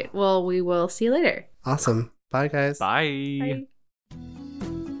 All right. Well, we will see you later. Awesome. Bye, guys. Bye.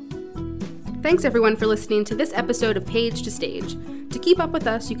 Thanks, everyone, for listening to this episode of Page to Stage. To keep up with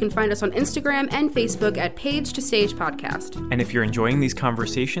us, you can find us on Instagram and Facebook at Page to Stage Podcast. And if you're enjoying these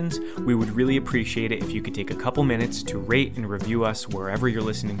conversations, we would really appreciate it if you could take a couple minutes to rate and review us wherever you're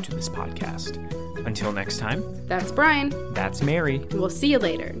listening to this podcast. Until next time, that's Brian. That's Mary. We'll see you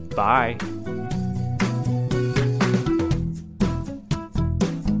later. Bye.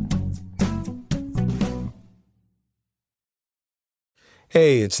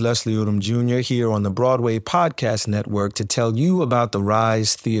 Hey, it's Leslie Odom Jr. here on the Broadway Podcast Network to tell you about the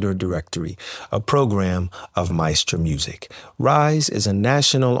Rise Theater Directory, a program of Maestro Music. Rise is a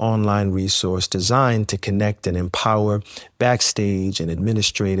national online resource designed to connect and empower backstage and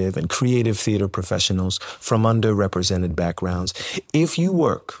administrative and creative theater professionals from underrepresented backgrounds. If you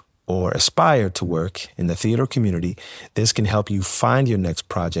work or aspire to work in the theater community, this can help you find your next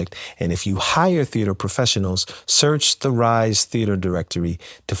project. And if you hire theater professionals, search the Rise Theater Directory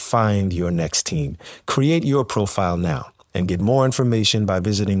to find your next team. Create your profile now and get more information by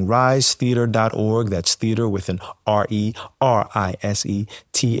visiting risetheater.org. That's theater with an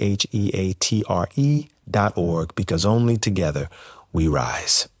RERISETHEATRE.org, because only together we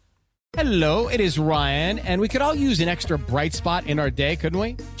rise. Hello, it is Ryan, and we could all use an extra bright spot in our day, couldn't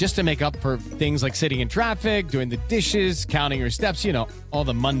we? Just to make up for things like sitting in traffic, doing the dishes, counting your steps, you know, all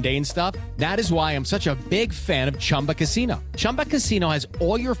the mundane stuff. That is why I'm such a big fan of Chumba Casino. Chumba Casino has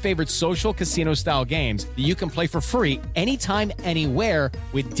all your favorite social casino-style games that you can play for free anytime, anywhere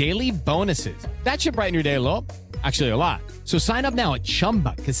with daily bonuses. That should brighten your day a little. Actually, a lot. So sign up now at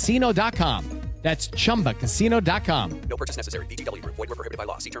ChumbaCasino.com. That's ChumbaCasino.com. No purchase necessary. VGW Group. Void where prohibited by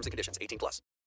law. See terms and conditions. 18+.